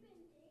victory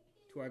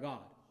to our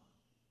God,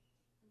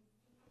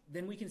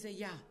 then we can say,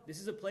 yeah, this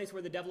is a place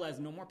where the devil has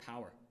no more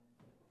power.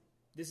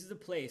 This is a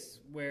place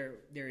where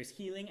there is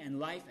healing and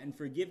life and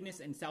forgiveness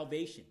and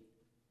salvation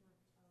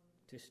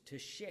to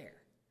share.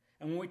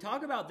 And when we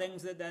talk about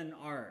things that then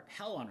are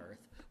hell on earth,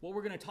 what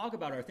we're going to talk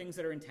about are things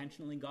that are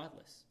intentionally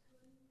godless.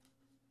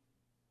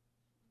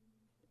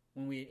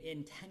 When we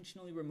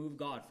intentionally remove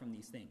God from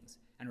these things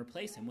and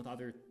replace him with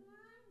other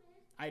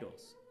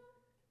idols.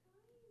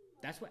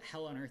 That's what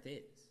hell on earth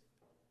is.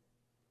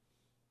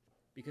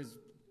 Because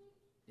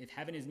if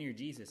heaven is near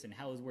Jesus and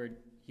hell is where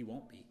he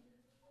won't be,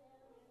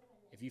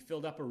 if you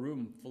filled up a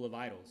room full of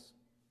idols,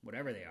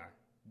 whatever they are,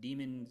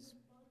 demons,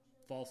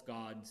 false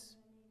gods,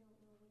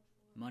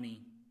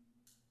 money,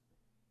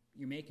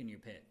 you're making your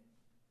pit.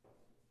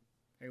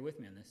 Are you with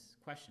me on this?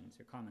 Questions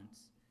or comments?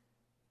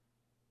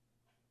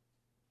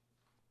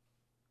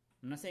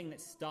 I'm not saying that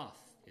stuff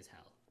is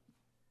hell.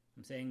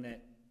 I'm saying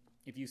that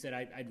if you said,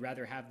 I'd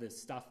rather have the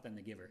stuff than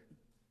the giver,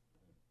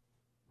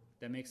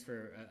 that makes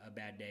for a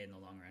bad day in the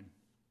long run.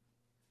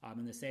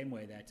 In the same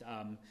way that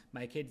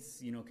my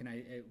kids,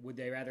 would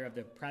they rather have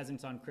the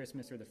presents on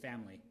Christmas or the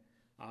family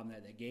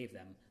that they gave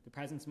them? The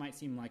presents might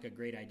seem like a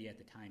great idea at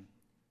the time.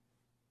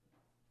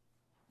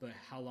 But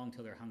how long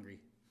till they're hungry?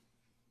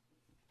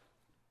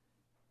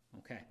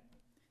 Okay,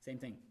 same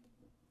thing.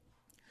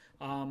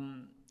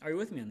 Are you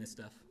with me on this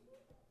stuff?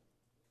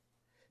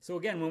 So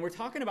again, when we're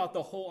talking about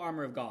the whole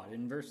armor of God,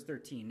 in verse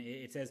 13,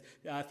 it says,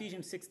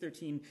 Ephesians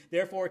 6:13,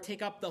 therefore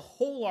take up the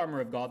whole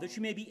armor of God, that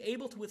you may be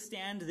able to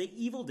withstand the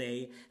evil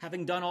day,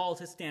 having done all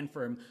to stand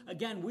firm.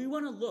 Again, we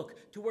want to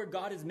look to where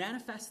God has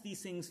manifested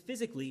these things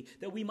physically,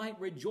 that we might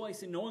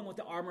rejoice in knowing what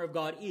the armor of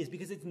God is,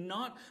 because it's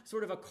not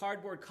sort of a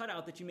cardboard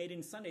cutout that you made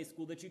in Sunday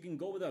school that you can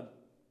go with a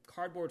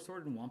cardboard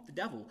sword and whomp the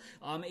devil.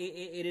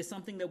 It is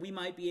something that we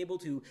might be able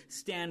to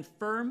stand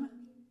firm,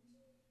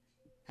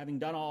 having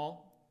done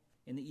all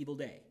in the evil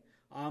day.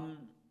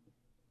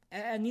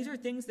 And these are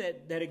things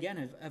that again,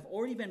 have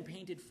already been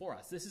painted for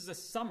us. This is a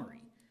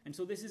summary, and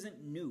so this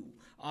isn't new.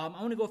 I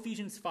want to go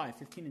Ephesians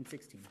 5:15 and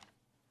 16.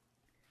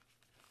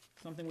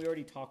 Something we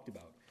already talked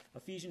about.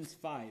 Ephesians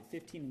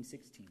 5:15 and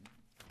 16.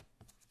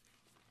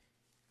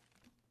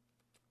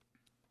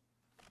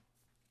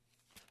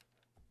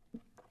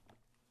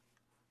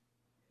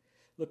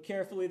 Look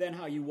carefully then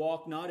how you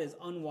walk, not as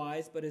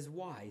unwise, but as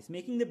wise,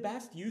 making the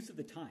best use of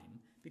the time,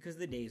 because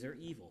the days are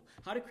evil.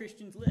 How do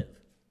Christians live?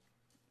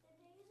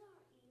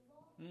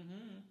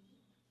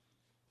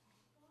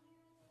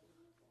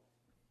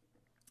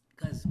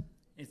 Because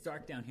it's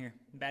dark down here.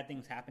 Bad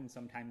things happen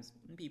sometimes,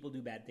 and people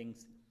do bad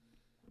things.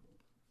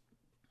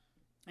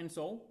 And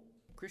so,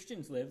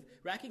 Christians live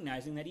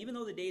recognizing that even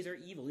though the days are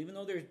evil, even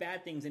though there's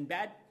bad things and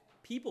bad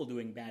people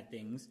doing bad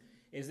things,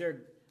 is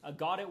there a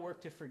God at work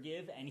to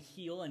forgive and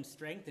heal and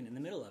strengthen in the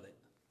middle of it?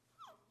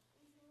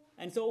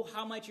 And so,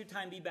 how might your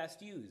time be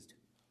best used?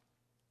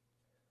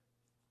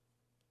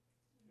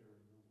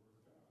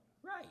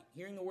 Right,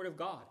 hearing the word of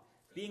God.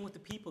 Being with the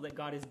people that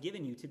God has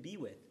given you to be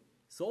with.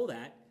 So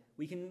that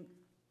we can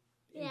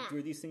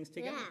endure these things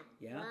together.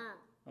 Yeah?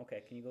 Wow.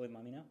 Okay, can you go with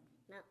mommy now?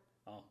 No.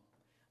 Oh,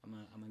 I'm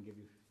gonna give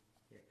you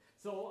here.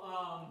 So,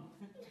 I want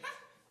to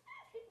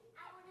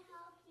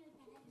help you,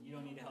 Dad. you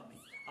don't need to help me.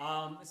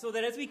 So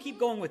that as we keep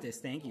going with this,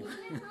 thank you.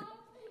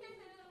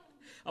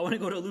 I want to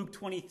go to Luke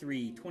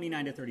 23,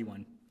 29 to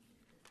 31.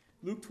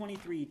 Luke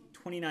 23,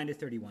 29 to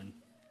 31.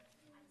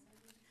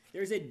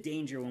 There's a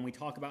danger when we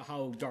talk about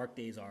how dark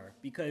days are,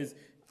 because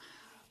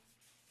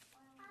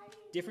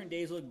different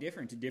days look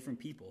different to different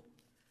people.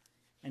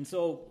 And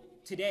so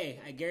today,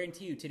 I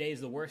guarantee you, today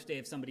is the worst day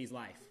of somebody's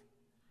life.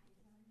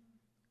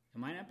 It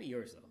might not be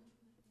yours, though.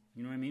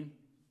 You know what I mean?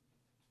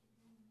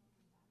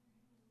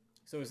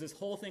 So is this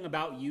whole thing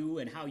about you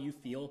and how you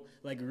feel?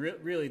 Like,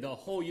 really, the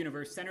whole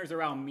universe centers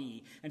around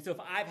me. And so if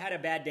I've had a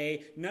bad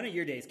day, none of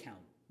your days count.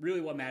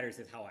 Really, what matters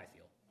is how I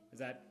feel. Is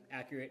that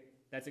accurate?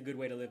 That's a good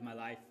way to live my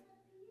life?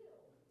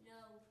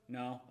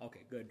 No?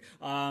 Okay, good.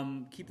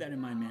 Keep that in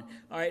mind, man.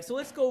 All right, so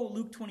let's go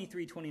Luke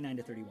 23, 29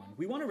 to 31.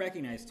 We want to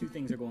recognize two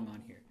things are going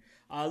on here.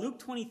 Luke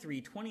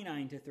 23,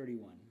 29 to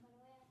 31.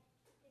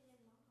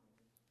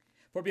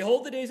 For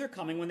behold, the days are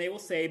coming when they will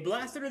say,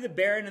 Blessed are the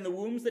barren and the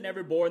wombs that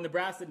never bore and the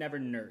breasts that never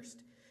nursed.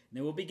 And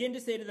they will begin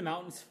to say to the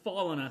mountains,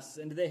 Fall on us,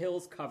 and to the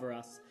hills cover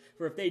us.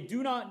 For if they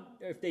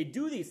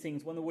do these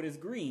things when the wood is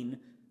green,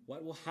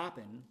 what will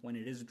happen when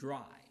it is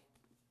dry?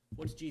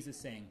 What's Jesus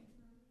saying?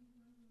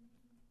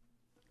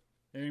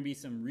 There are going to be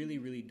some really,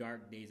 really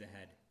dark days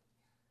ahead.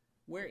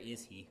 Where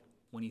is he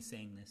when he's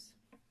saying this?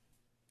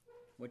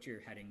 What's your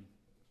heading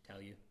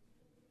tell you?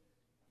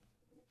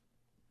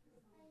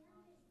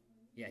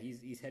 Yeah,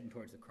 he's heading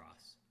towards the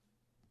cross.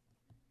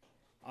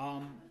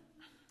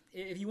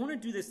 If you want to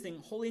do this thing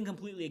wholly and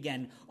completely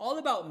again, all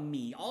about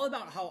me, all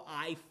about how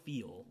I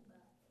feel,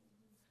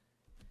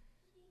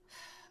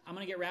 I'm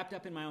going to get wrapped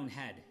up in my own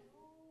head.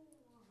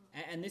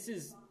 And this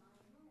is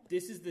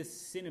the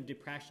sin of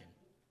depression.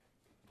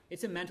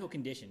 It's a mental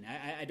condition.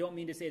 I don't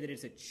mean to say that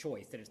it's a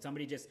choice, that if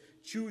somebody just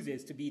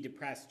chooses to be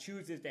depressed,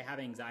 chooses to have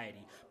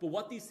anxiety. But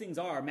what these things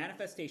are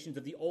manifestations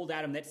of the old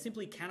Adam that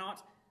simply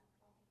cannot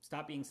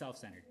stop being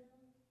self-centered.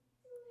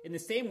 In the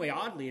same way,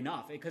 oddly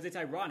enough, because it's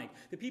ironic,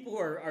 the people who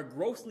are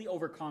grossly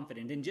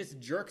overconfident and just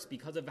jerks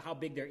because of how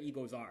big their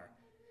egos are,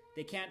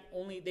 they can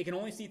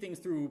only see things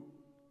through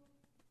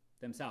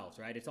themselves,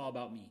 right? It's all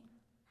about me.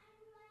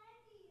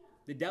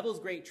 The devil's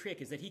great trick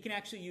is that he can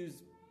actually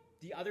use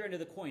the other end of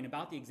the coin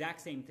about the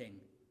exact same thing.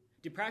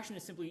 Depression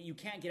is simply you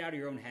can't get out of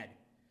your own head.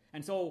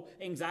 And so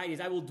anxiety is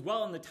I will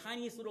dwell on the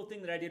tiniest little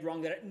thing that I did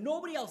wrong that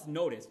nobody else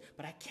noticed,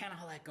 but I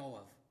cannot let go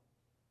of.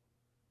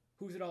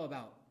 Who's it all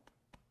about?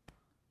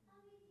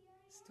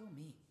 Still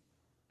me.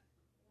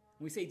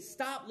 And we say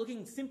stop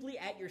looking simply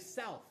at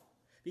yourself,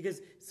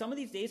 because some of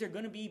these days are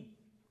going to be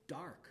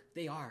dark.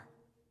 They are.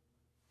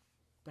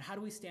 But how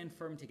do we stand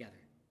firm together?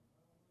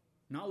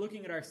 Not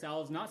looking at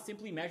ourselves, not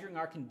simply measuring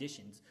our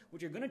conditions,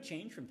 which are going to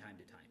change from time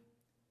to time,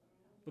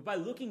 but by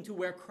looking to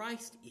where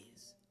Christ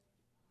is.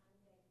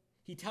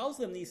 He tells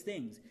them these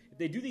things. If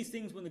they do these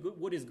things when the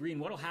wood is green,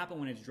 what will happen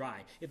when it's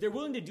dry? If they're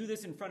willing to do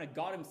this in front of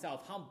God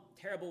himself, how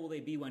terrible will they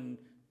be when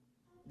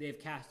they have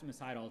cast him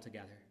aside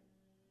altogether?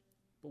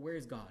 But where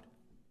is God?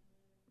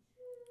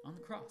 On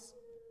the cross.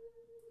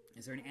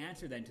 Is there an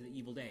answer then to the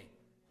evil day?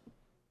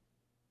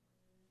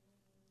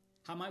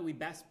 How might we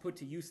best put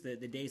to use the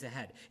days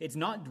ahead? It's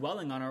not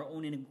dwelling on our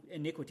own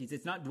iniquities.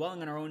 It's not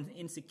dwelling on our own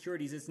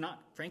insecurities. It's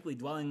not, frankly,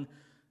 dwelling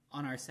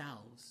on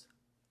ourselves.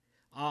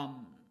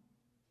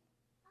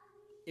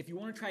 If you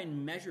want to try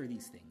and measure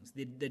these things,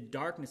 the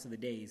darkness of the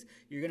days,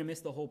 you're going to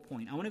miss the whole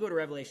point. I want to go to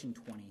Revelation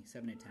 20,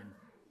 7 to 10.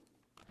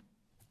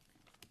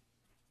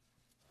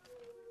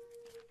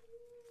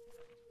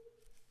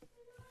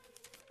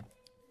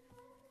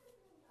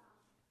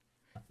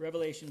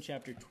 Revelation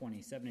chapter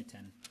 20, 7 to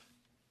 10.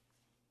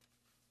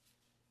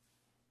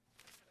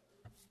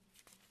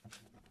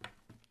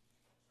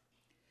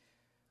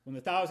 When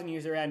the 1,000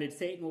 years are ended,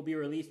 Satan will be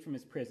released from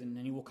his prison,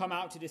 and he will come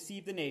out to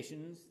deceive the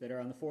nations that are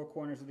on the four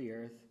corners of the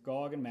earth,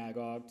 Gog and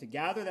Magog, to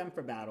gather them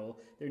for battle.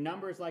 Their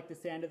number is like the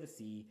sand of the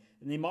sea.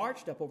 And they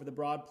marched up over the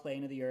broad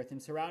plain of the earth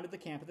and surrounded the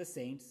camp of the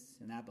saints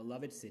in that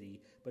beloved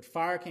city. But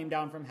fire came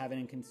down from heaven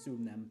and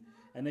consumed them.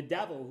 And the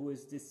devil who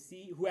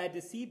had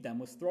deceived them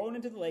was thrown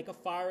into the lake of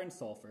fire and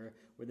sulfur,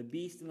 where the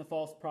beast and the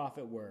false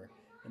prophet were.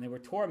 And they were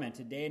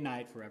tormented day and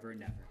night forever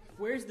and ever.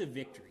 Where's the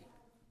victory?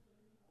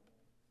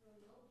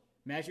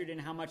 Measured in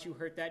how much you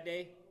hurt that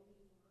day?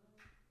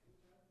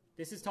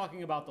 This is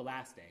talking about the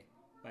last day,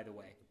 by the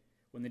way,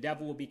 when the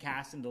devil will be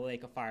cast into the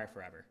lake of fire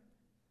forever.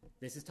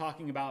 This is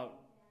talking about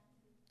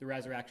the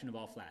resurrection of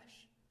all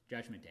flesh,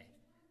 Judgment Day.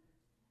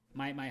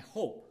 My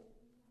hope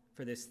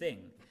for this thing.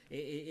 It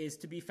is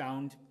to be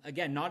found,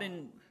 again, not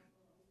in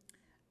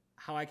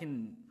how I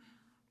can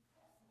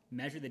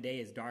measure the day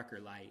as dark or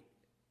light,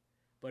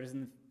 but as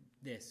in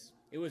this.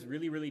 It was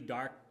really, really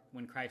dark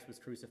when Christ was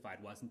crucified,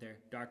 wasn't there?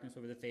 Darkness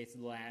over the face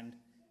of the land.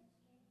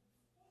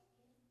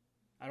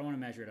 I don't want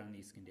to measure it on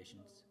these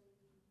conditions.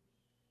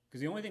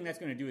 Because the only thing that's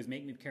going to do is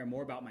make me care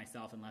more about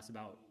myself and less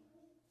about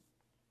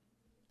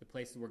the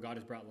places where God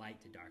has brought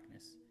light to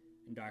darkness,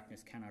 and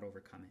darkness cannot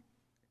overcome it.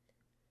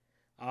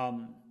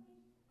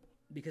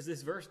 Because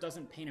this verse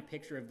doesn't paint a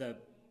picture of the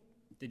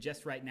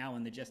just right now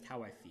and the just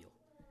how I feel.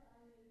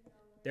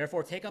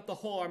 Therefore, take up the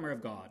whole armor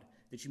of God,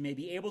 that you may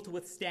be able to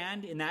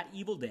withstand in that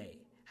evil day,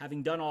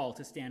 having done all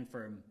to stand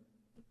firm.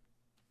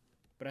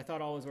 But I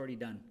thought all was already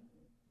done.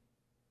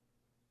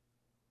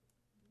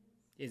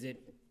 Is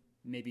it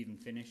maybe even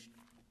finished?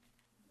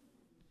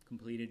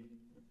 Completed?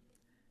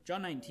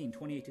 John 19,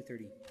 28 to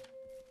 30.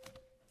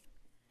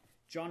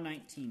 John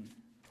 19,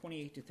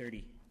 28 to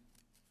 30.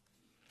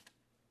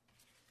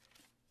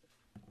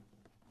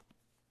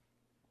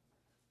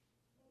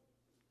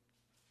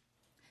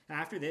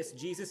 After this,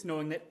 Jesus,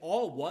 knowing that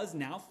all was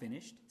now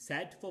finished,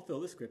 said, to fulfill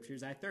the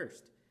scriptures, I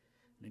thirst.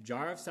 And a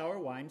jar of sour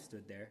wine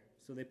stood there.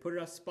 So they put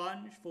a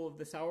sponge full of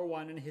the sour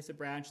wine in a hyssop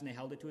branch, and they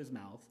held it to his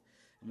mouth.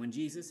 And when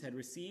Jesus had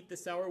received the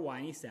sour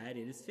wine, he said,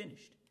 it is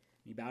finished.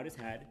 And he bowed his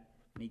head,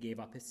 and he gave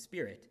up his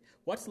spirit.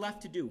 What's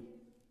left to do?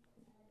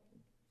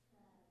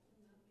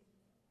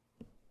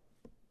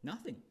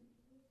 Nothing.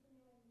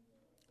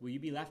 Will you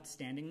be left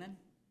standing then?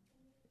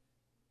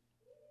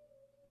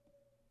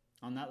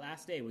 On that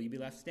last day, will you be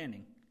left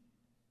standing?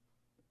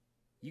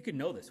 You could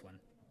know this one.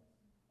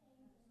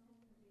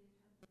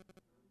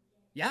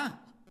 Yeah,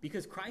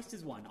 because Christ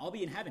is one. I'll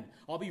be in heaven.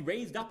 I'll be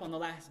raised up on the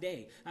last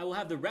day. I will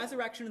have the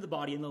resurrection of the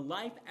body and the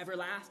life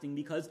everlasting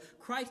because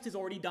Christ has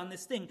already done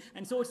this thing.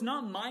 And so it's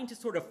not mine to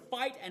sort of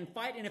fight. And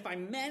if I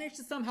manage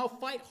to somehow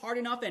fight hard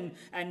enough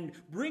and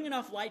bring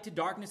enough light to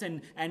darkness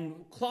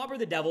and clobber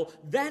the devil,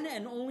 then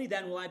and only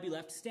then will I be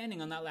left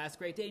standing on that last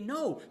great day.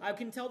 No, I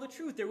can tell the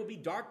truth. There will be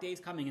dark days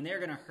coming and they're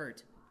going to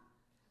hurt.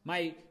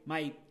 My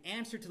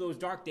answer to those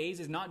dark days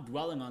is not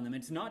dwelling on them.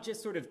 It's not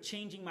just sort of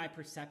changing my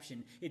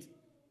perception. It's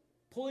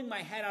pulling my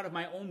head out of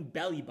my own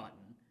belly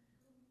button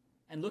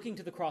and looking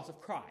to the cross of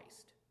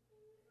Christ.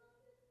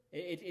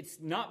 It's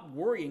not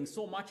worrying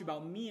so much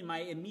about me and my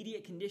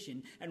immediate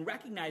condition and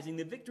recognizing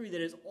the victory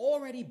that has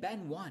already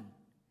been won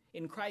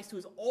in Christ, who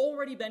has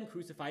already been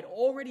crucified,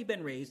 already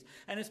been raised,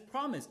 and has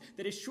promised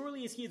that as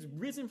surely as he has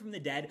risen from the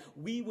dead,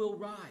 we will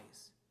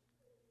rise.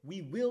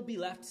 We will be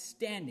left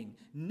standing.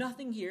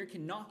 Nothing here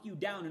can knock you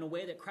down in a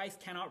way that Christ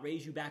cannot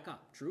raise you back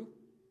up. True?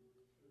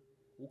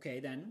 Okay,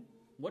 then,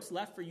 what's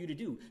left for you to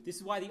do? This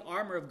is why the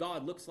armor of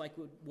God looks like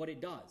what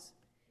it does.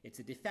 It's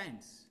a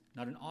defense,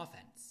 not an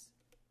offense.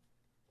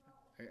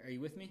 Are you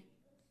with me?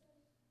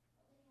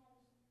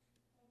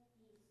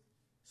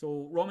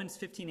 So, Romans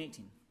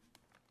 15:18.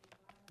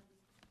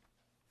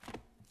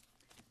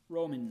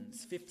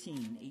 Romans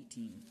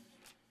 15:18.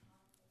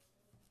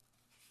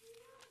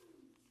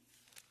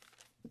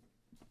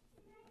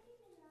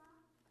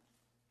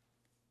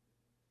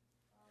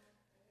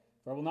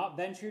 For I will not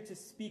venture to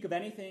speak of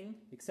anything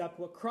except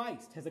what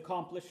Christ has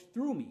accomplished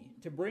through me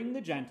to bring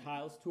the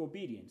Gentiles to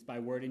obedience by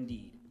word and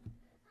deed.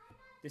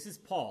 This is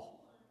Paul.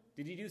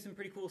 Did he do some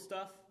pretty cool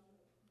stuff?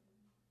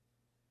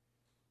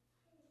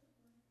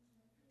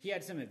 He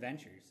had some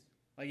adventures.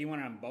 Like he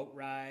went on boat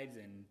rides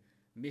and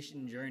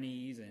mission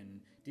journeys,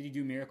 and did he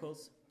do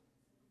miracles?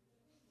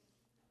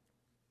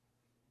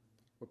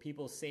 Were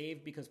people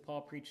saved because Paul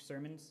preached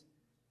sermons?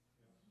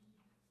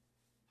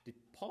 Did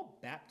Paul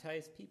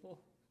baptize people?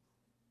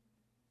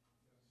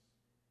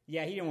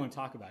 Yeah, he didn't want to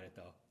talk about it,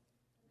 though.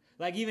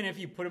 Like, even if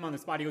you put him on the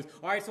spot, he goes,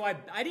 all right, so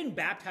I didn't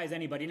baptize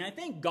anybody, and I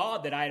thank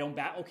God that I don't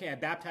I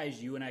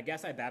baptized you, and I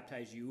guess I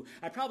baptized you.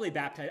 I probably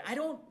baptized. I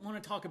don't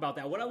want to talk about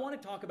that. What I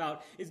want to talk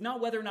about is not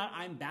whether or not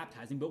I'm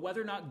baptizing, but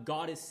whether or not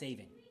God is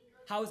saving.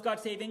 How is God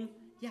saving?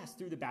 Yes,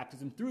 through the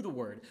baptism, through the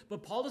word.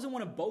 But Paul doesn't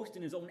want to boast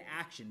in his own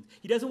actions.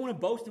 He doesn't want to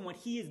boast in what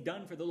he has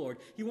done for the Lord.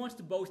 He wants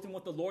to boast in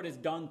what the Lord has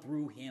done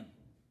through him.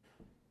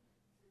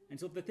 And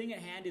so if the thing at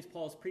hand is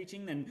Paul's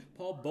preaching, then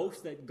Paul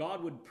boasts that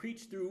God would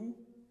preach through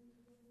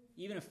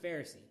even a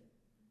Pharisee.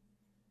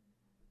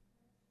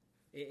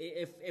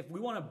 If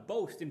we want to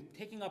boast in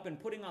taking up and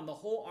putting on the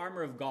whole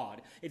armor of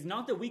God, it's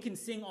not that we can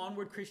sing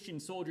Onward Christian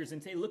Soldiers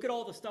and say, look at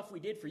all the stuff we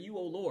did for you,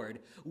 O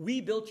Lord.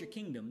 We built your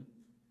kingdom.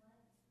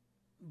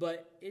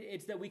 But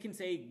it's that we can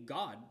say,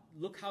 God,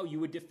 look how you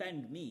would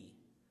defend me.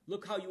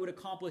 Look how you would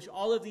accomplish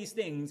all of these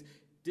things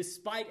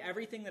despite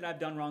everything that I've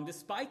done wrong,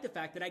 despite the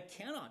fact that I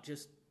cannot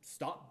just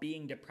stop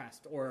being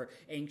depressed or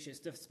anxious,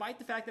 despite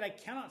the fact that I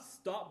cannot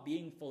stop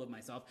being full of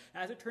myself.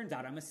 As it turns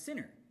out, I'm a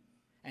sinner.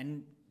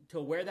 And to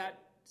where that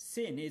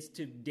sin is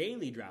to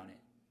daily drown it.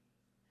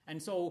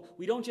 And so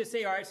we don't just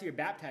say, all right, so you're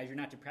baptized, you're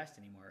not depressed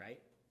anymore, right?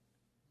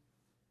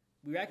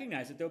 We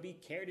recognize that there'll be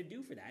care to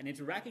do for that. And it's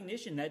a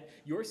recognition that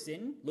your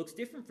sin looks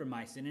different from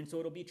my sin, and so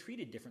it'll be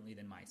treated differently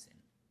than my sin.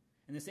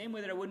 In the same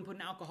way that I wouldn't put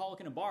an alcoholic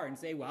in a bar and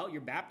say, well,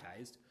 you're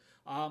baptized.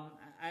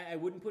 I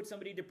wouldn't put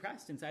somebody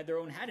depressed inside their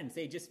own head and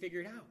say, just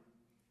figure it out.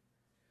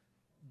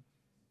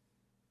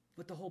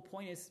 But the whole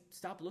point is,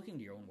 stop looking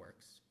to your own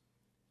works.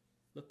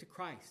 Look to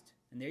Christ,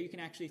 and there you can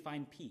actually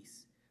find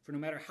peace. For no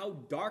matter how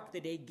dark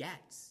the day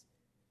gets,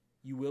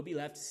 you will be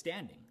left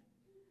standing,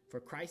 for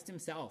Christ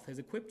himself has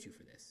equipped you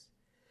for this.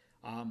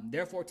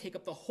 Therefore, take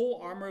up the whole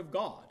armor of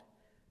God,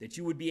 that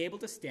you would be able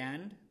to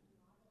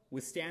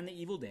withstand the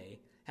evil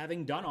day,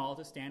 having done all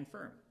to stand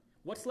firm.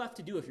 What's left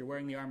to do if you're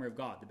wearing the armor of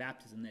God, the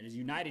baptism that has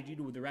united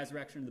you with the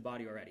resurrection of the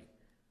body already?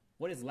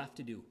 What is left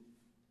to do?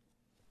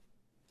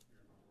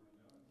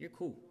 You're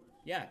cool.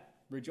 Yeah,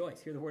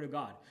 rejoice. Hear the word of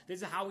God.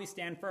 This is how we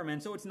stand firm.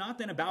 And so it's not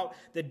then about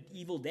the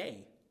evil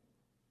day.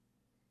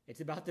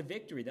 It's about the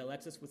victory that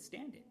lets us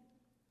withstand it.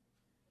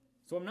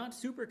 So I'm not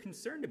super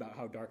concerned about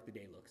how dark the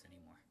day looks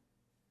anymore.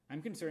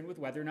 I'm concerned with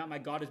whether or not my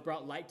God has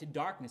brought light to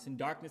darkness, and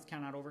darkness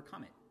cannot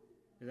overcome it.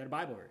 Is that a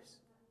Bible verse?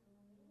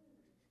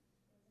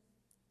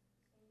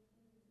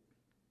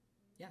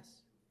 Yes.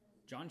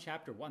 John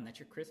chapter 1, that's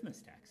your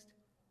Christmas text.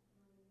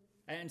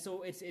 And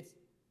so it's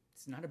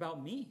not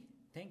about me.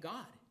 Thank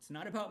God. It's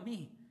not about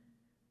me.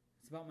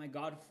 It's about my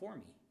God for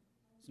me.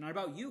 It's not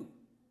about you.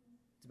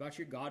 It's about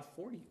your God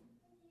for you.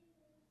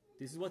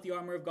 This is what the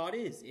armor of God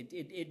is.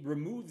 It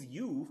removes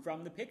you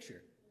from the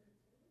picture.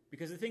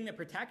 Because the thing that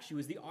protects you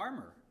is the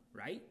armor,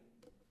 right?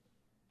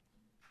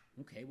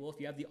 Okay, well, if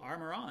you have the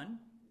armor on,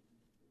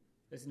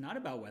 this is not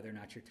about whether or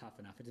not you're tough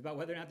enough. It's about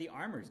whether or not the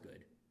armor is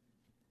good.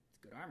 It's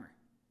good armor.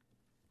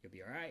 You'll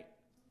be all right.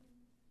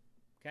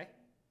 Okay?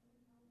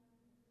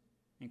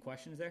 Any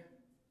questions there?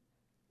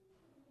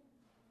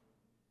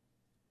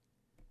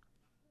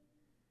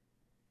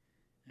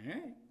 All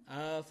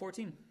right.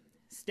 14.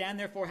 Stand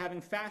therefore,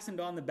 having fastened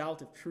on the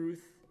belt of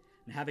truth,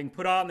 and having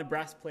put on the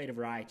breastplate of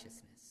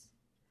righteousness.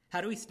 How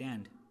do we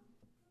stand?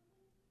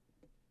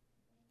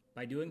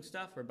 By doing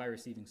stuff or by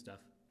receiving stuff?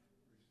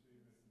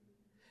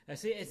 I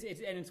see,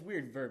 it's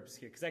weird verbs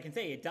here, because I can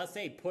say, it does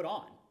say put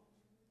on,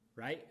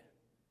 right?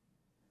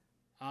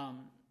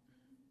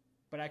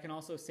 But I can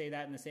also say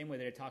that in the same way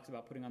that it talks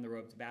about putting on the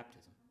robes of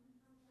baptism.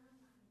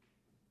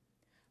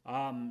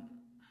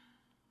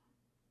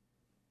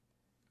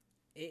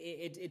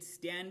 It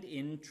stand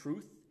in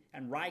truth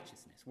and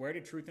righteousness. Where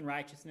did truth and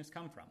righteousness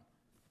come from?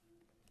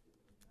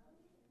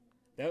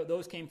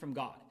 Those came from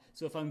God.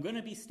 So if I'm going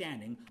to be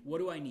standing, what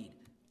do I need?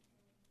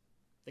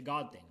 The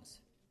God things,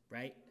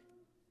 right?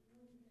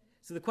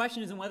 So the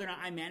question isn't whether or not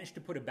I managed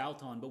to put a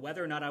belt on, but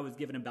whether or not I was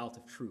given a belt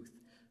of truth.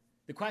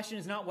 The question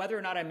is not whether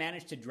or not I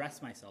managed to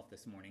dress myself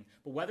this morning,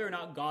 but whether or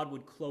not God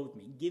would clothe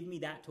me, give me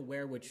that to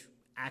wear which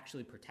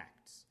actually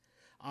protects.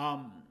 I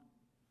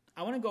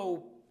want to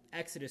go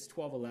Exodus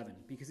 12:11,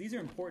 because these are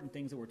important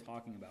things that we're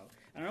talking about.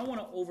 And I don't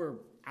want to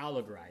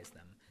over-allegorize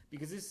them,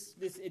 because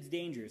it's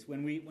dangerous.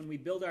 When we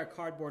build our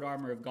cardboard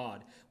armor of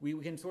God, we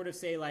can sort of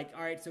say, like,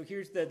 all right, so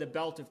here's the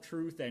belt of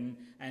truth, and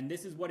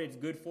this is what it's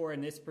good for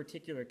in this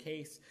particular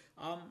case.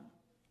 I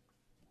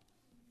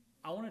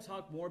want to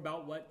talk more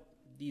about what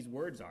these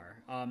words are,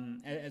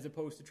 as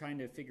opposed to trying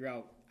to figure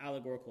out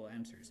allegorical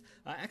answers.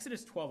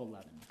 Exodus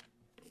 12:11.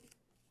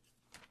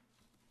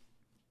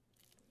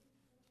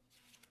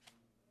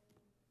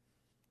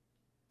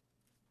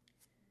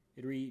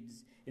 It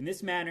reads, "In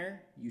this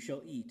manner you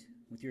shall eat,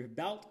 with your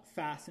belt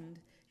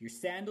fastened, your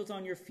sandals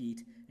on your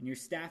feet, and your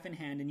staff in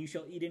hand, and you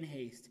shall eat in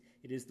haste.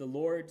 It is the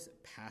Lord's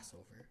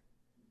Passover."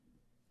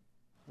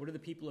 What are the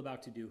people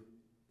about to do?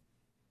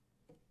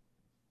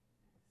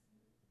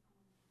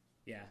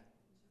 Yeah.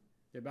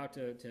 They're about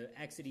to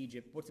exit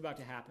Egypt. What's about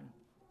to happen?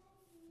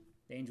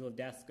 The angel of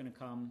death is going to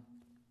come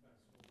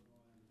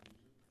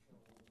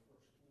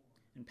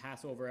and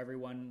pass over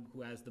everyone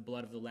who has the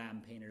blood of the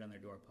Lamb painted on their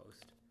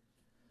doorpost.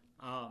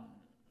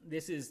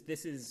 This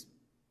is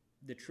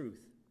the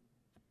truth.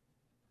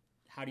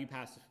 How do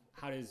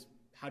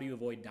you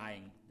avoid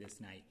dying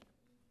this night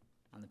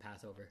on the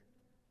Passover?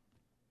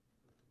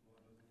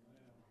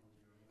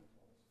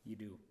 You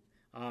do.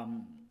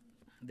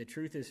 The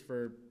truth is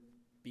for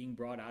being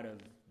brought out of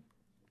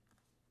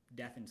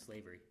death and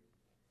slavery.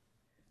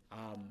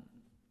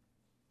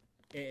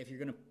 If you're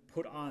going to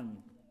put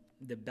on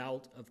the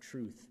belt of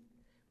truth,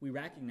 we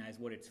recognize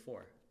what it's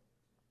for.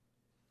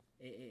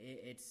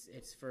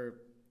 It's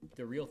for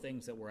the real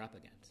things that we're up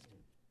against.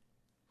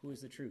 Who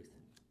is the truth?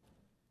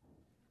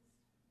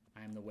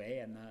 I am the way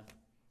and the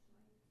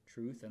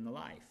truth and the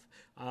life.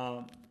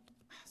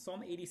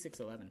 Psalm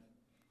 86:11.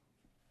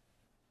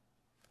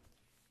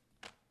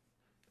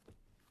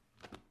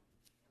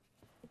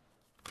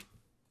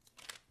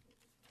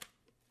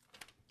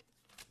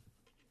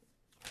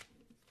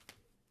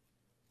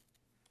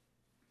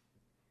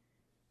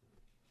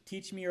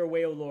 Teach me your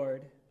way, O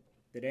Lord,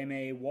 that I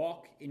may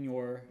walk in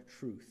your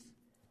truth.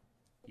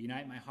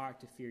 Unite my heart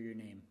to fear your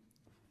name.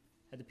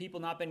 Had the people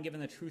not been given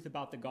the truth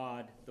about the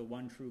God, the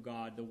one true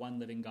God, the one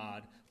living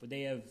God, would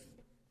they have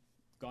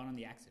gone on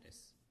the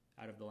exodus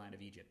out of the land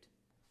of Egypt?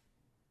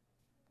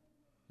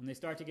 When they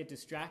start to get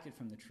distracted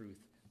from the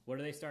truth, what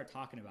do they start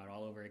talking about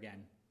all over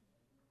again?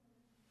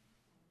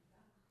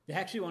 They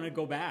actually want to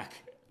go back.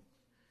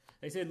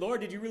 They said,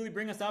 Lord, did you really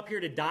bring us up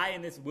here to die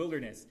in this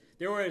wilderness?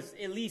 There was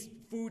at least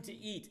food to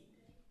eat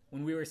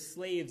when we were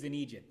slaves in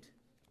Egypt,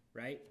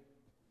 right?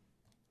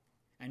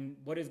 And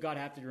what does God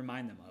have to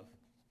remind them of?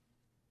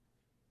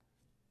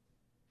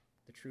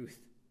 The truth.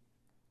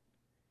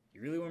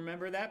 You really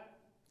remember that?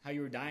 How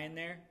you were dying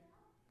there?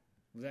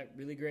 Was that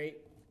really great?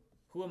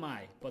 Who am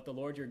I but the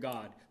Lord your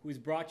God, who has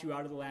brought you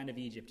out of the land of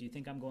Egypt? Do you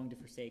think I'm going to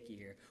forsake you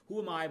here? Who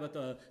am I but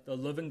the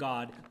living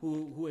God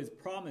who has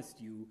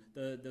promised you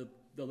the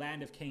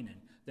land of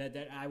Canaan, that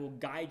I will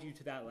guide you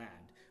to that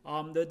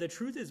land? The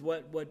truth is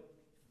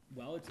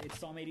it's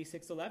Psalm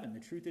 86:11. The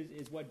truth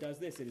is what does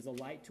this. It is a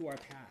light to our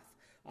path.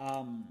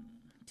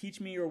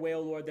 Teach me your way,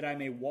 O Lord, that I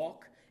may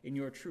walk in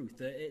your truth.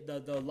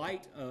 The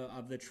light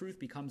of the truth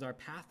becomes our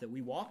path that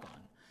we walk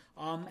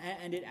on.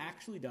 And it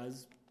actually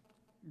does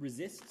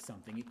resist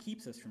something. It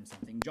keeps us from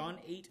something. John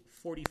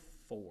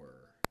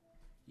 8:44.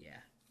 Yeah.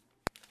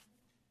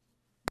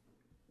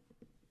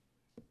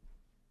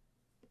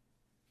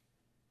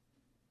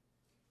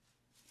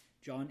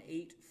 John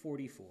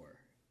 8:44.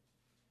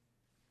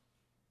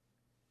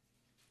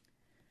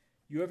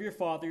 You have your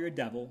father, your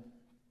devil,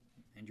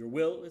 and your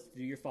will is to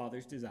do your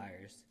father's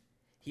desires.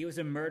 He was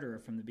a murderer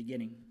from the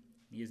beginning.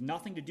 He has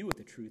nothing to do with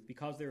the truth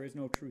because there is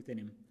no truth in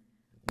him.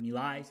 When he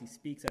lies, he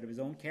speaks out of his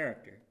own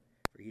character,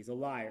 for he is a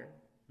liar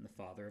and the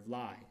father of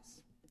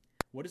lies.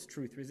 What does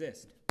truth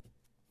resist?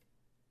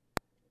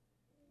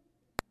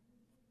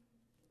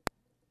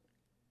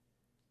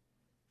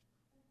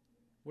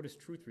 What does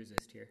truth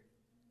resist here?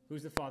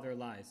 Who's the father of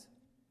lies?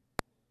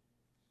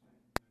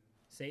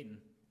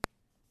 Satan.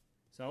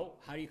 So,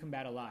 how do you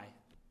combat a lie?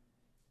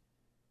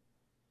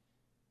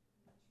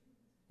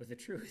 With the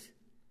truth.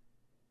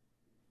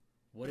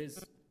 What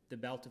is the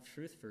belt of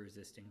truth for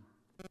resisting?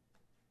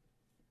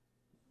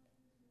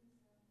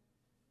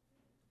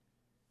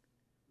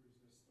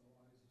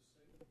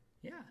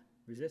 Yeah,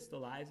 resist the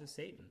lies of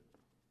Satan.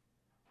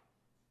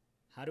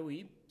 How do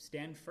we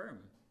stand firm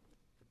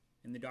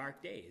in the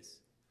dark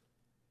days?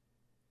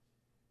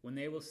 When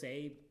they will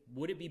say,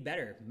 would it be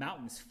better?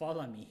 Mountains fall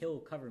on me, hill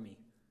cover me.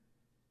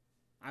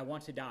 I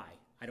want to die.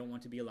 I don't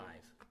want to be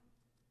alive.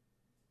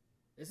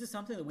 This is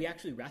something that we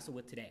actually wrestle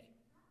with today.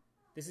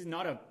 This is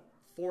not a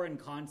foreign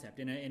concept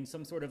in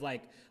some sort of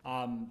like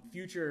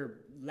future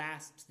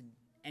last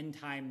end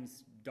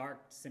times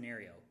dark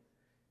scenario.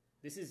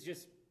 This is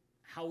just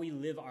how we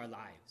live our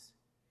lives.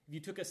 If you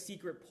took a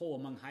secret poll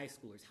among high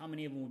schoolers, how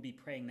many of them would be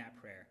praying that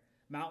prayer?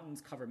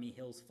 Mountains cover me,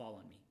 hills fall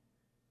on me.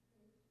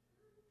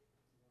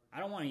 I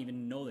don't want to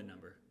even know the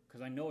number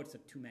because I know it's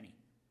too many.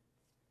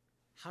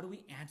 How do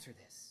we answer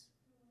this?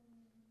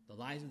 The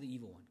lies of the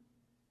evil one.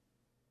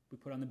 We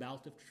put on the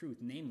belt of truth,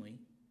 namely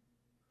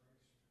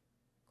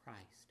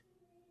Christ.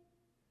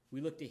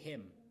 We look to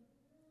him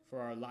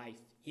for our life,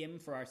 him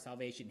for our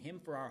salvation, him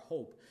for our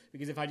hope.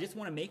 Because if I just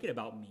want to make it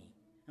about me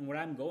and what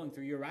I'm going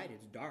through, you're right,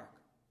 it's dark.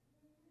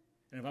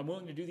 And if I'm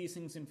willing to do these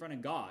things in front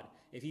of God,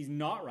 if he's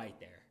not right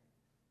there,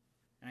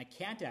 and I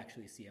can't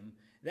actually see him,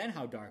 then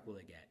how dark will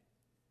it get?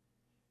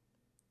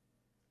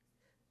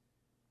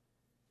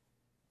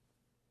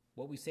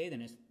 What we say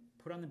then is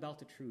put on the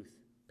belt of truth.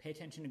 Pay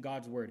attention to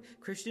God's word.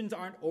 Christians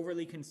aren't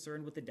overly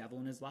concerned with the devil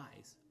and his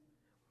lies.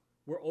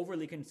 We're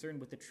overly concerned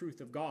with the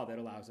truth of God that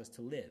allows us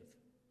to live.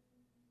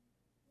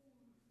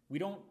 We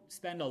don't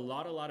spend a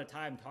lot of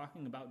time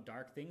talking about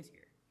dark things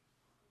here.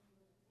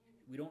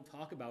 We don't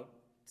talk about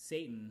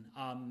Satan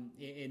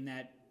in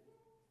that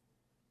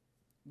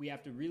we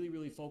have to really,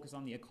 really focus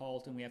on the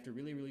occult, and we have to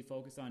really, really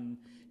focus on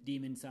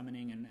demon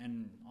summoning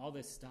and all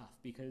this stuff,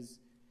 because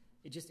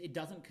it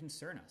doesn't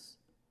concern us.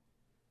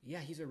 Yeah,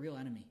 he's a real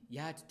enemy.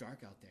 Yeah, it's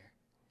dark out there.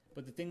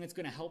 But the thing that's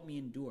going to help me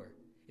endure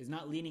is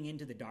not leaning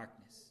into the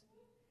darkness.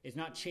 It's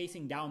not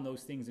chasing down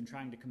those things and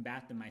trying to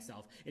combat them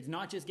myself. It's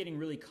not just getting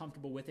really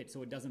comfortable with it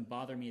so it doesn't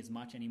bother me as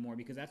much anymore,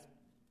 because that's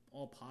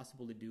all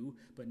possible to do,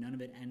 but none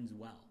of it ends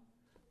well.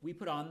 We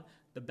put on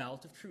the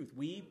belt of truth.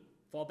 We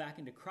fall back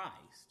into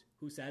Christ,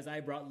 who says,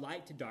 I brought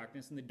light to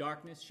darkness, and the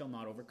darkness shall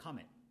not overcome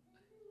it.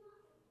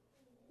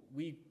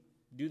 We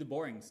do the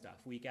boring stuff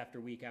week after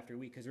week after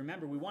week, because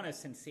remember, we want to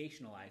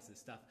sensationalize this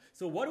stuff.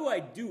 So what do I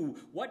do?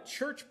 What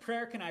church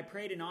prayer can I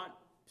pray to not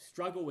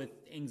struggle with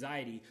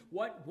anxiety?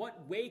 What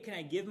way can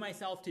I give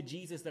myself to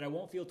Jesus that I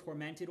won't feel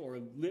tormented or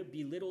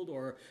belittled?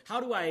 Or how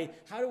do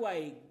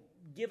I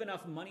give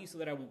enough money so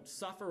that I won't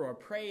suffer, or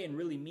pray and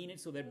really mean it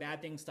so that bad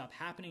things stop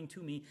happening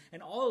to me?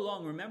 And all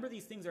along, remember,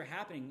 these things are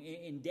happening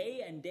in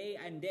day and day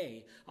and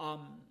day,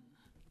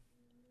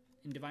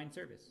 in divine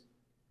service,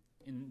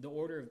 in the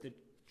order of the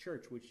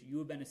church which you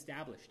have been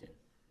established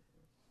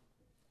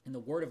in the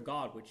Word of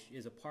God, which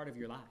is a part of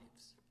your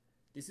lives.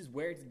 This is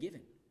where it's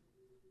given.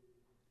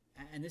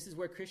 And this is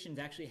where Christians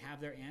actually have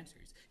their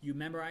answers. You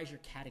memorize your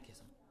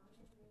catechism.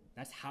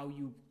 That's how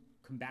you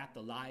combat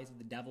the lies of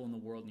the devil and the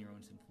world and your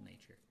own sinful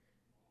nature.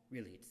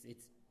 Really,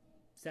 it's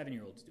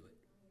 7-year-olds do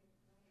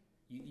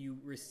it. You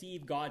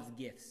receive God's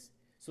gifts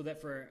so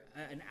that for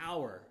an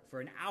hour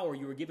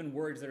you are given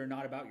words that are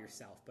not about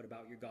yourself, but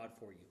about your God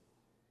for you.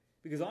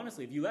 Because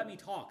honestly, if you let me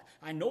talk,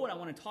 I know what I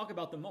want to talk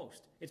about the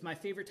most. It's my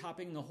favorite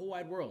topic in the whole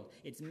wide world.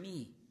 It's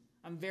me.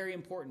 I'm very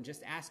important.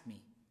 Just ask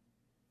me.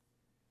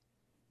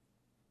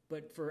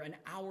 But for an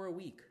hour a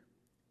week,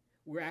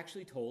 we're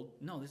actually told,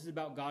 no, this is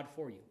about God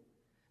for you.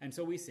 And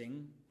so we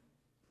sing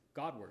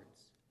God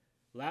words.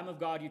 Lamb of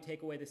God, you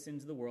take away the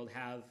sins of the world,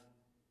 have...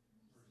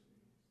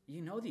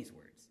 You know these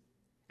words.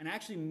 And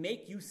actually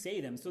make you say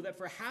them so that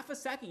for half a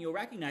second you'll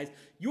recognize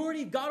you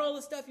already got all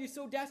the stuff you're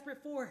so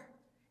desperate for.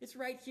 It's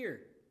right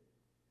here.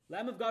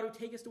 Lamb of God who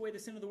takest away the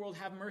sin of the world,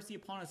 have mercy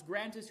upon us.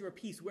 Grant us your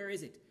peace. Where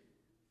is it?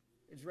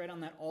 It's right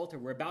on that altar.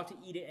 We're about to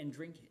eat it and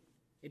drink it.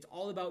 It's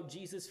all about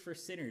Jesus for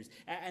sinners.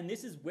 And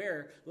this is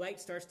where light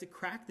starts to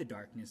crack the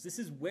darkness. This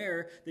is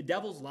where the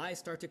devil's lies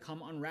start to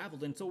come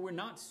unraveled. And so we're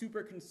not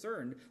super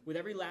concerned with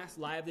every last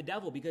lie of the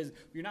devil because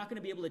you're not going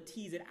to be able to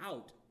tease it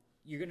out.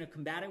 You're going to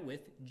combat it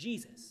with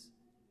Jesus.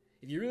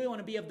 If you really want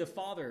to be of the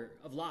father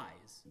of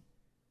lies,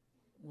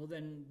 well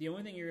then the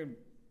only thing you're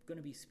going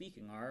to be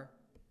speaking are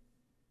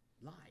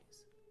lies.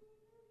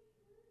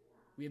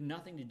 We have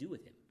nothing to do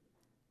with him.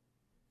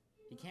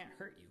 He can't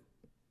hurt you.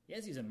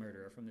 Yes, he's a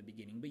murderer from the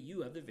beginning, but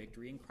you have the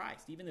victory in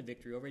Christ, even the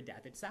victory over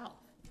death itself.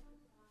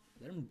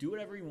 Let him do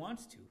whatever he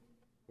wants to.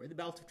 Wear the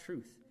belt of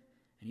truth,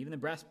 and even the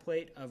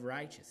breastplate of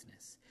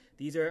righteousness.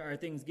 These are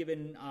things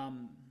given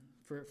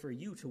for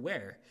you to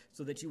wear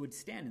so that you would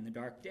stand in the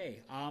dark day.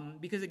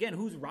 Because again,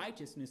 whose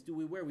righteousness do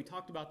we wear? We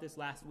talked about this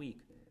last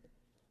week.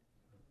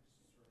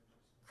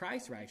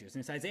 Christ's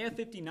righteousness. Isaiah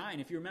 59,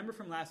 if you remember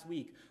from last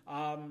week,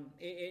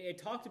 it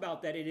talked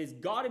about that it is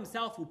God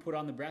himself who put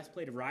on the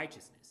breastplate of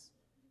righteousness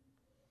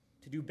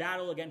to do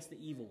battle against the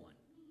evil one.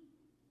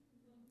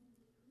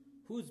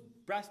 Whose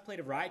breastplate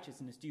of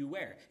righteousness do you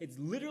wear? It's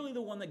literally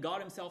the one that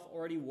God himself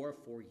already wore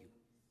for you.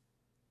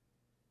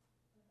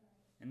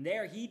 And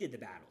there he did the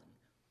battling.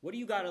 What do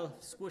you got to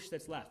squish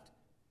that's left?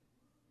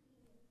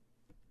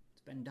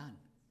 It's been done.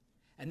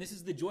 And this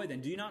is the joy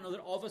then. Do you not know that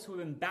all of us who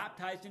have been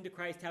baptized into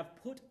Christ have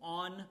put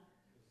on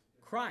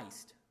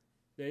Christ?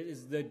 That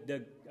is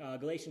the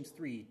Galatians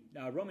 3.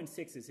 Romans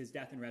 6 is his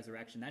death and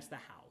resurrection. That's the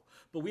how.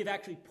 But we've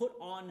actually put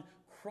on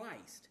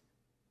Christ.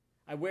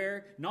 I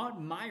wear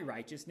not my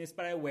righteousness,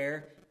 but I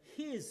wear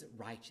his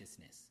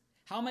righteousness.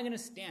 How am I going to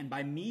stand?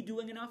 By me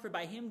doing enough or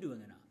by him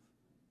doing enough?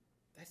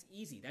 That's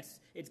easy.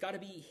 It's got to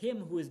be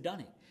him who has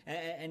done it.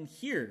 And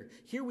here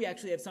we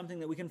actually have something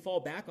that we can fall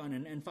back on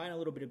and find a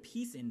little bit of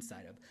peace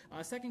inside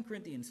of. 2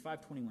 Corinthians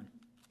 5:21.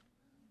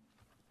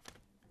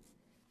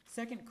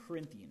 2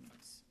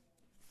 Corinthians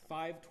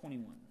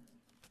 5:21.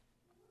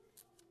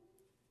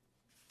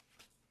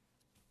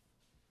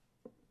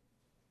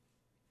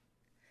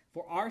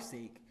 For our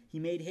sake, he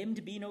made him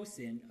to be no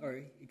sin,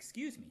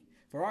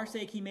 for our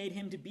sake he made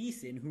him to be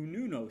sin who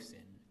knew no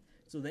sin,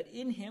 so that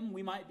in him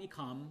we might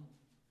become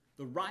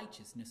the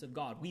righteousness of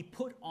God. We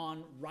put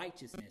on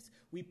righteousness.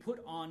 We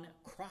put on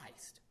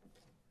Christ.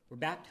 We're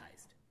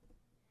baptized.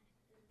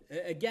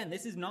 Again,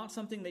 this is not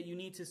something that you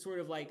need to sort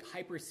of like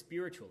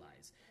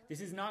hyper-spiritualize.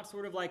 This is not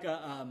sort of like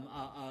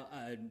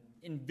a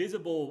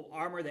invisible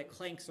armor that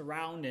clanks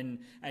around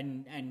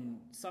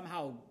and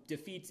somehow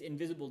defeats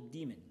invisible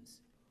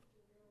demons.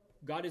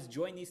 God has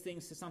joined these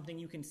things to something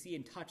you can see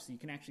and touch so you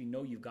can actually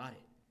know you've got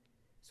it.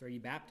 So are you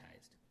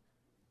baptized?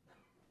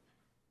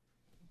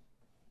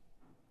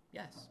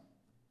 Yes.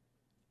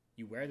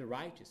 You wear the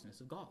righteousness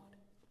of God.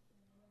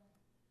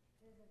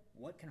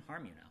 What can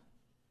harm you now?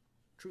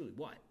 Truly,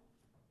 what?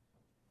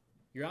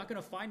 You're not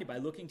going to find it by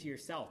looking to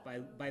yourself,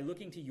 by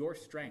looking to your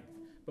strength,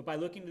 but by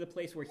looking to the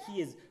place where he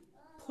has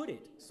put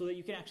it so that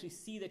you can actually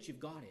see that you've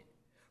got it.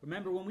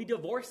 Remember, when we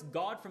divorce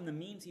God from the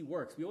means he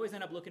works, we always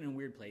end up looking in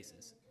weird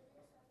places.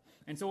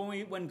 And so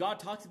when God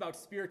talks about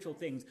spiritual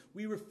things,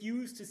 we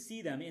refuse to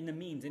see them in the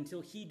means until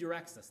he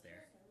directs us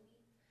there.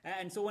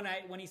 And so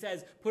when he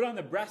says, put on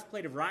the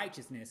breastplate of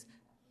righteousness,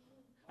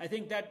 I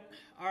think that,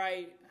 all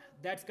right,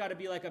 that's got to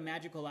be like a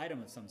magical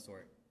item of some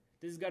sort.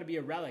 This has got to be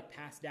a relic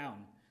passed down.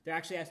 There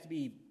actually has to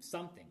be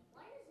something.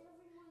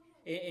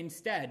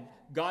 Instead,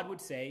 God would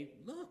say,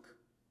 look,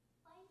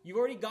 you've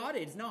already got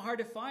it. It's not hard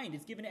to find.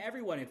 It's given to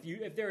everyone.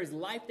 If there is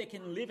life that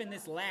can live in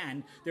this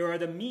land, there are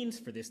the means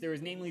for this. There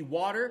is namely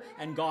water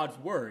and God's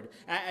word.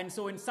 And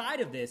so inside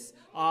of this,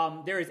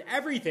 there is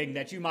everything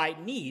that you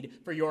might need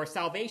for your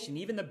salvation,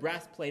 even the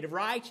breastplate of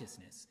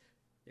righteousness.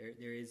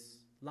 There is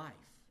life.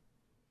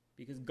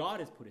 Because God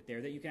has put it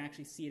there that you can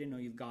actually see it and know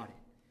you've got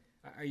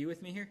it. Are you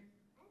with me here?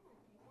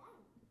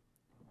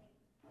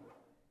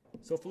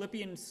 So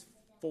Philippians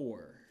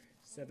 4,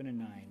 7 and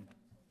 9.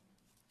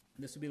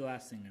 This will be the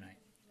last thing tonight.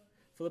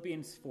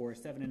 Philippians 4,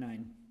 7 and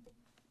 9.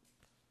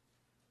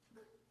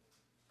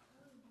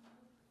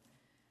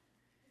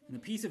 And the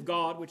peace of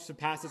God, which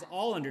surpasses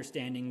all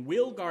understanding,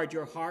 will guard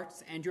your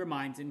hearts and your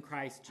minds in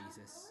Christ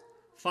Jesus.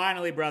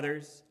 Finally,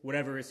 brothers,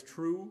 whatever is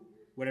true,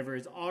 whatever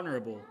is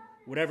honorable,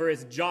 whatever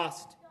is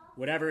just,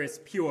 whatever is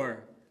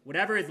pure,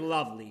 whatever is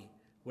lovely,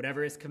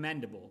 whatever is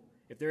commendable,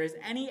 if there is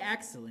any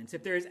excellence,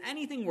 if there is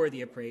anything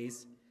worthy of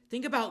praise,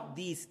 think about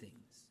these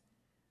things.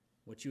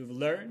 What you have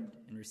learned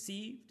and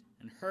received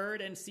and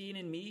heard and seen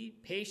in me,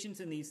 patience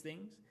in these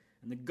things,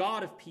 and the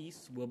God of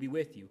peace will be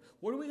with you.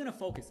 What are we going to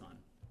focus on?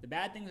 The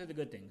bad things or the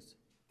good things?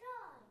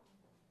 God.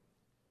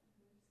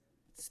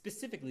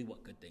 Specifically,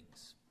 what good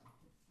things?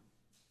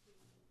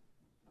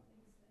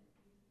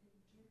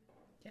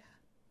 Yeah.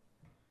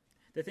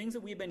 The things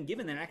that we've been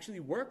given that actually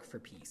work for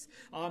peace.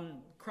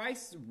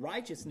 Christ's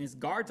righteousness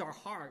guards our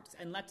hearts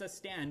and lets us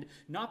stand,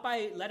 not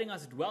by letting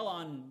us dwell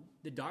on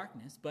the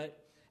darkness,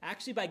 but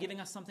actually by giving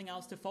us something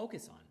else to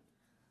focus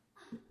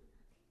on.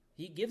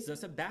 He gives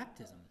us a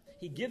baptism.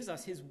 He gives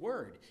us his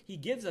word. He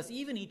gives us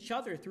even each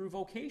other through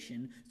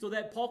vocation, so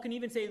that Paul can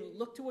even say,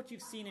 look to what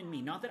you've seen in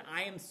me. Not that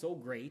I am so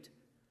great,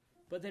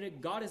 but that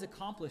God has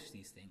accomplished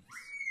these things.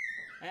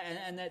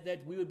 And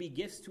that we would be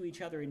gifts to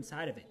each other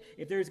inside of it.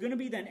 If there's going to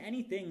be then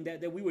anything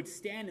that we would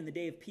stand in the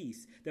day of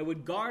peace, that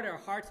would guard our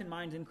hearts and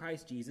minds in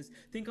Christ Jesus,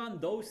 think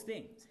on those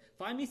things.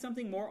 Find me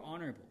something more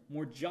honorable,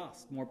 more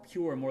just, more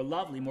pure, more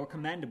lovely, more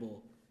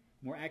commendable,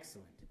 more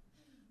excellent.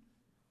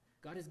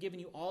 God has given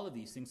you all of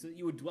these things so that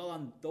you would dwell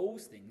on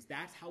those things.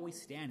 That's how we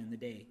stand in the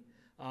day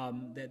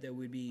that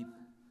would be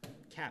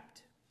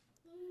kept,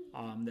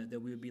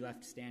 that we would be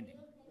left standing.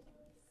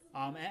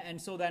 And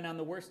so then on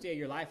the worst day of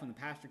your life, when the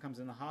pastor comes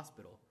in the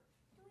hospital,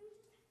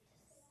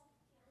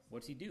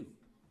 what's he do?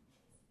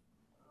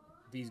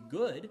 If he's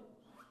good,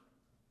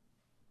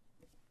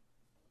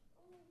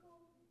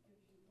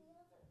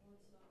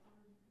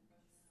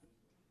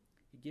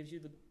 he gives you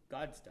the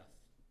God stuff.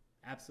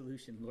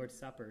 Absolution, Lord's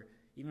Supper,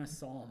 even a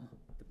psalm,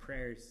 the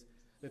prayers,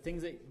 the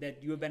things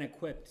that you have been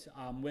equipped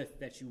with,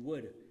 that you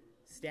would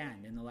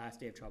stand in the last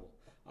day of trouble.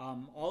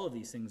 All of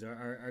these things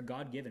are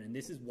God-given, and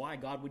this is why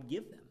God would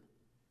give them,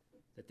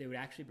 that they would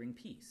actually bring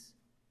peace.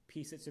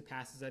 Peace that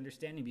surpasses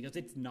understanding, because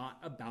it's not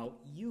about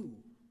you.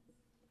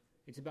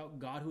 It's about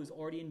God, who has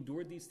already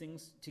endured these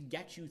things to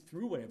get you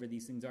through whatever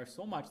these things are,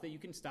 so much that you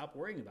can stop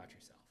worrying about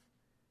yourself.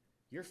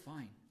 You're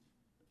fine.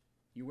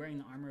 You're wearing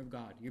the armor of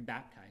God. You're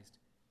baptized.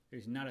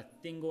 There's not a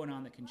thing going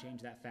on that can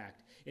change that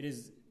fact. It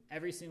is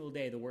every single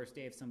day the worst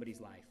day of somebody's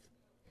life.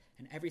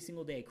 And every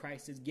single day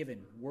Christ is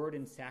given word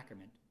and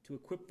sacrament to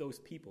equip those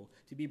people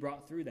to be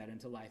brought through that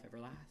into life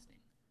everlasting.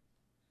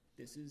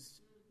 This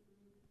is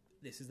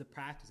the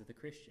practice of the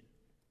Christian,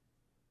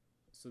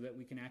 so that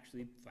we can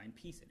actually find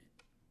peace in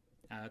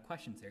it.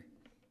 Questions here?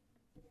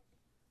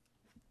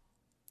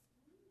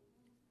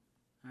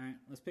 All right,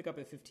 let's pick up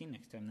at 15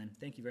 next time then.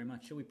 Thank you very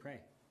much. Shall we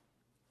pray?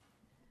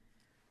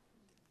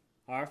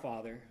 Our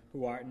Father,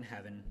 who art in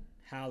heaven,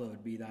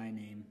 hallowed be thy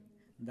name.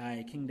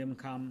 Thy kingdom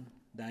come,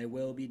 thy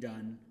will be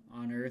done,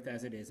 on earth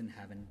as it is in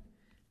heaven.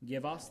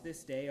 Give us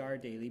this day our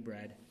daily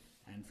bread,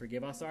 and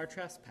forgive us our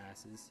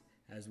trespasses,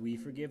 as we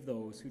forgive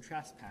those who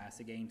trespass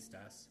against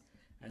us.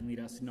 And lead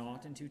us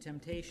not into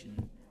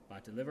temptation,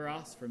 but deliver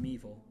us from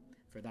evil.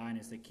 For thine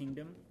is the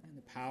kingdom, and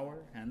the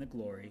power, and the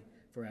glory,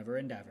 forever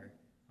and ever.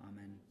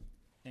 Amen.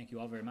 Thank you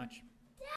all very much.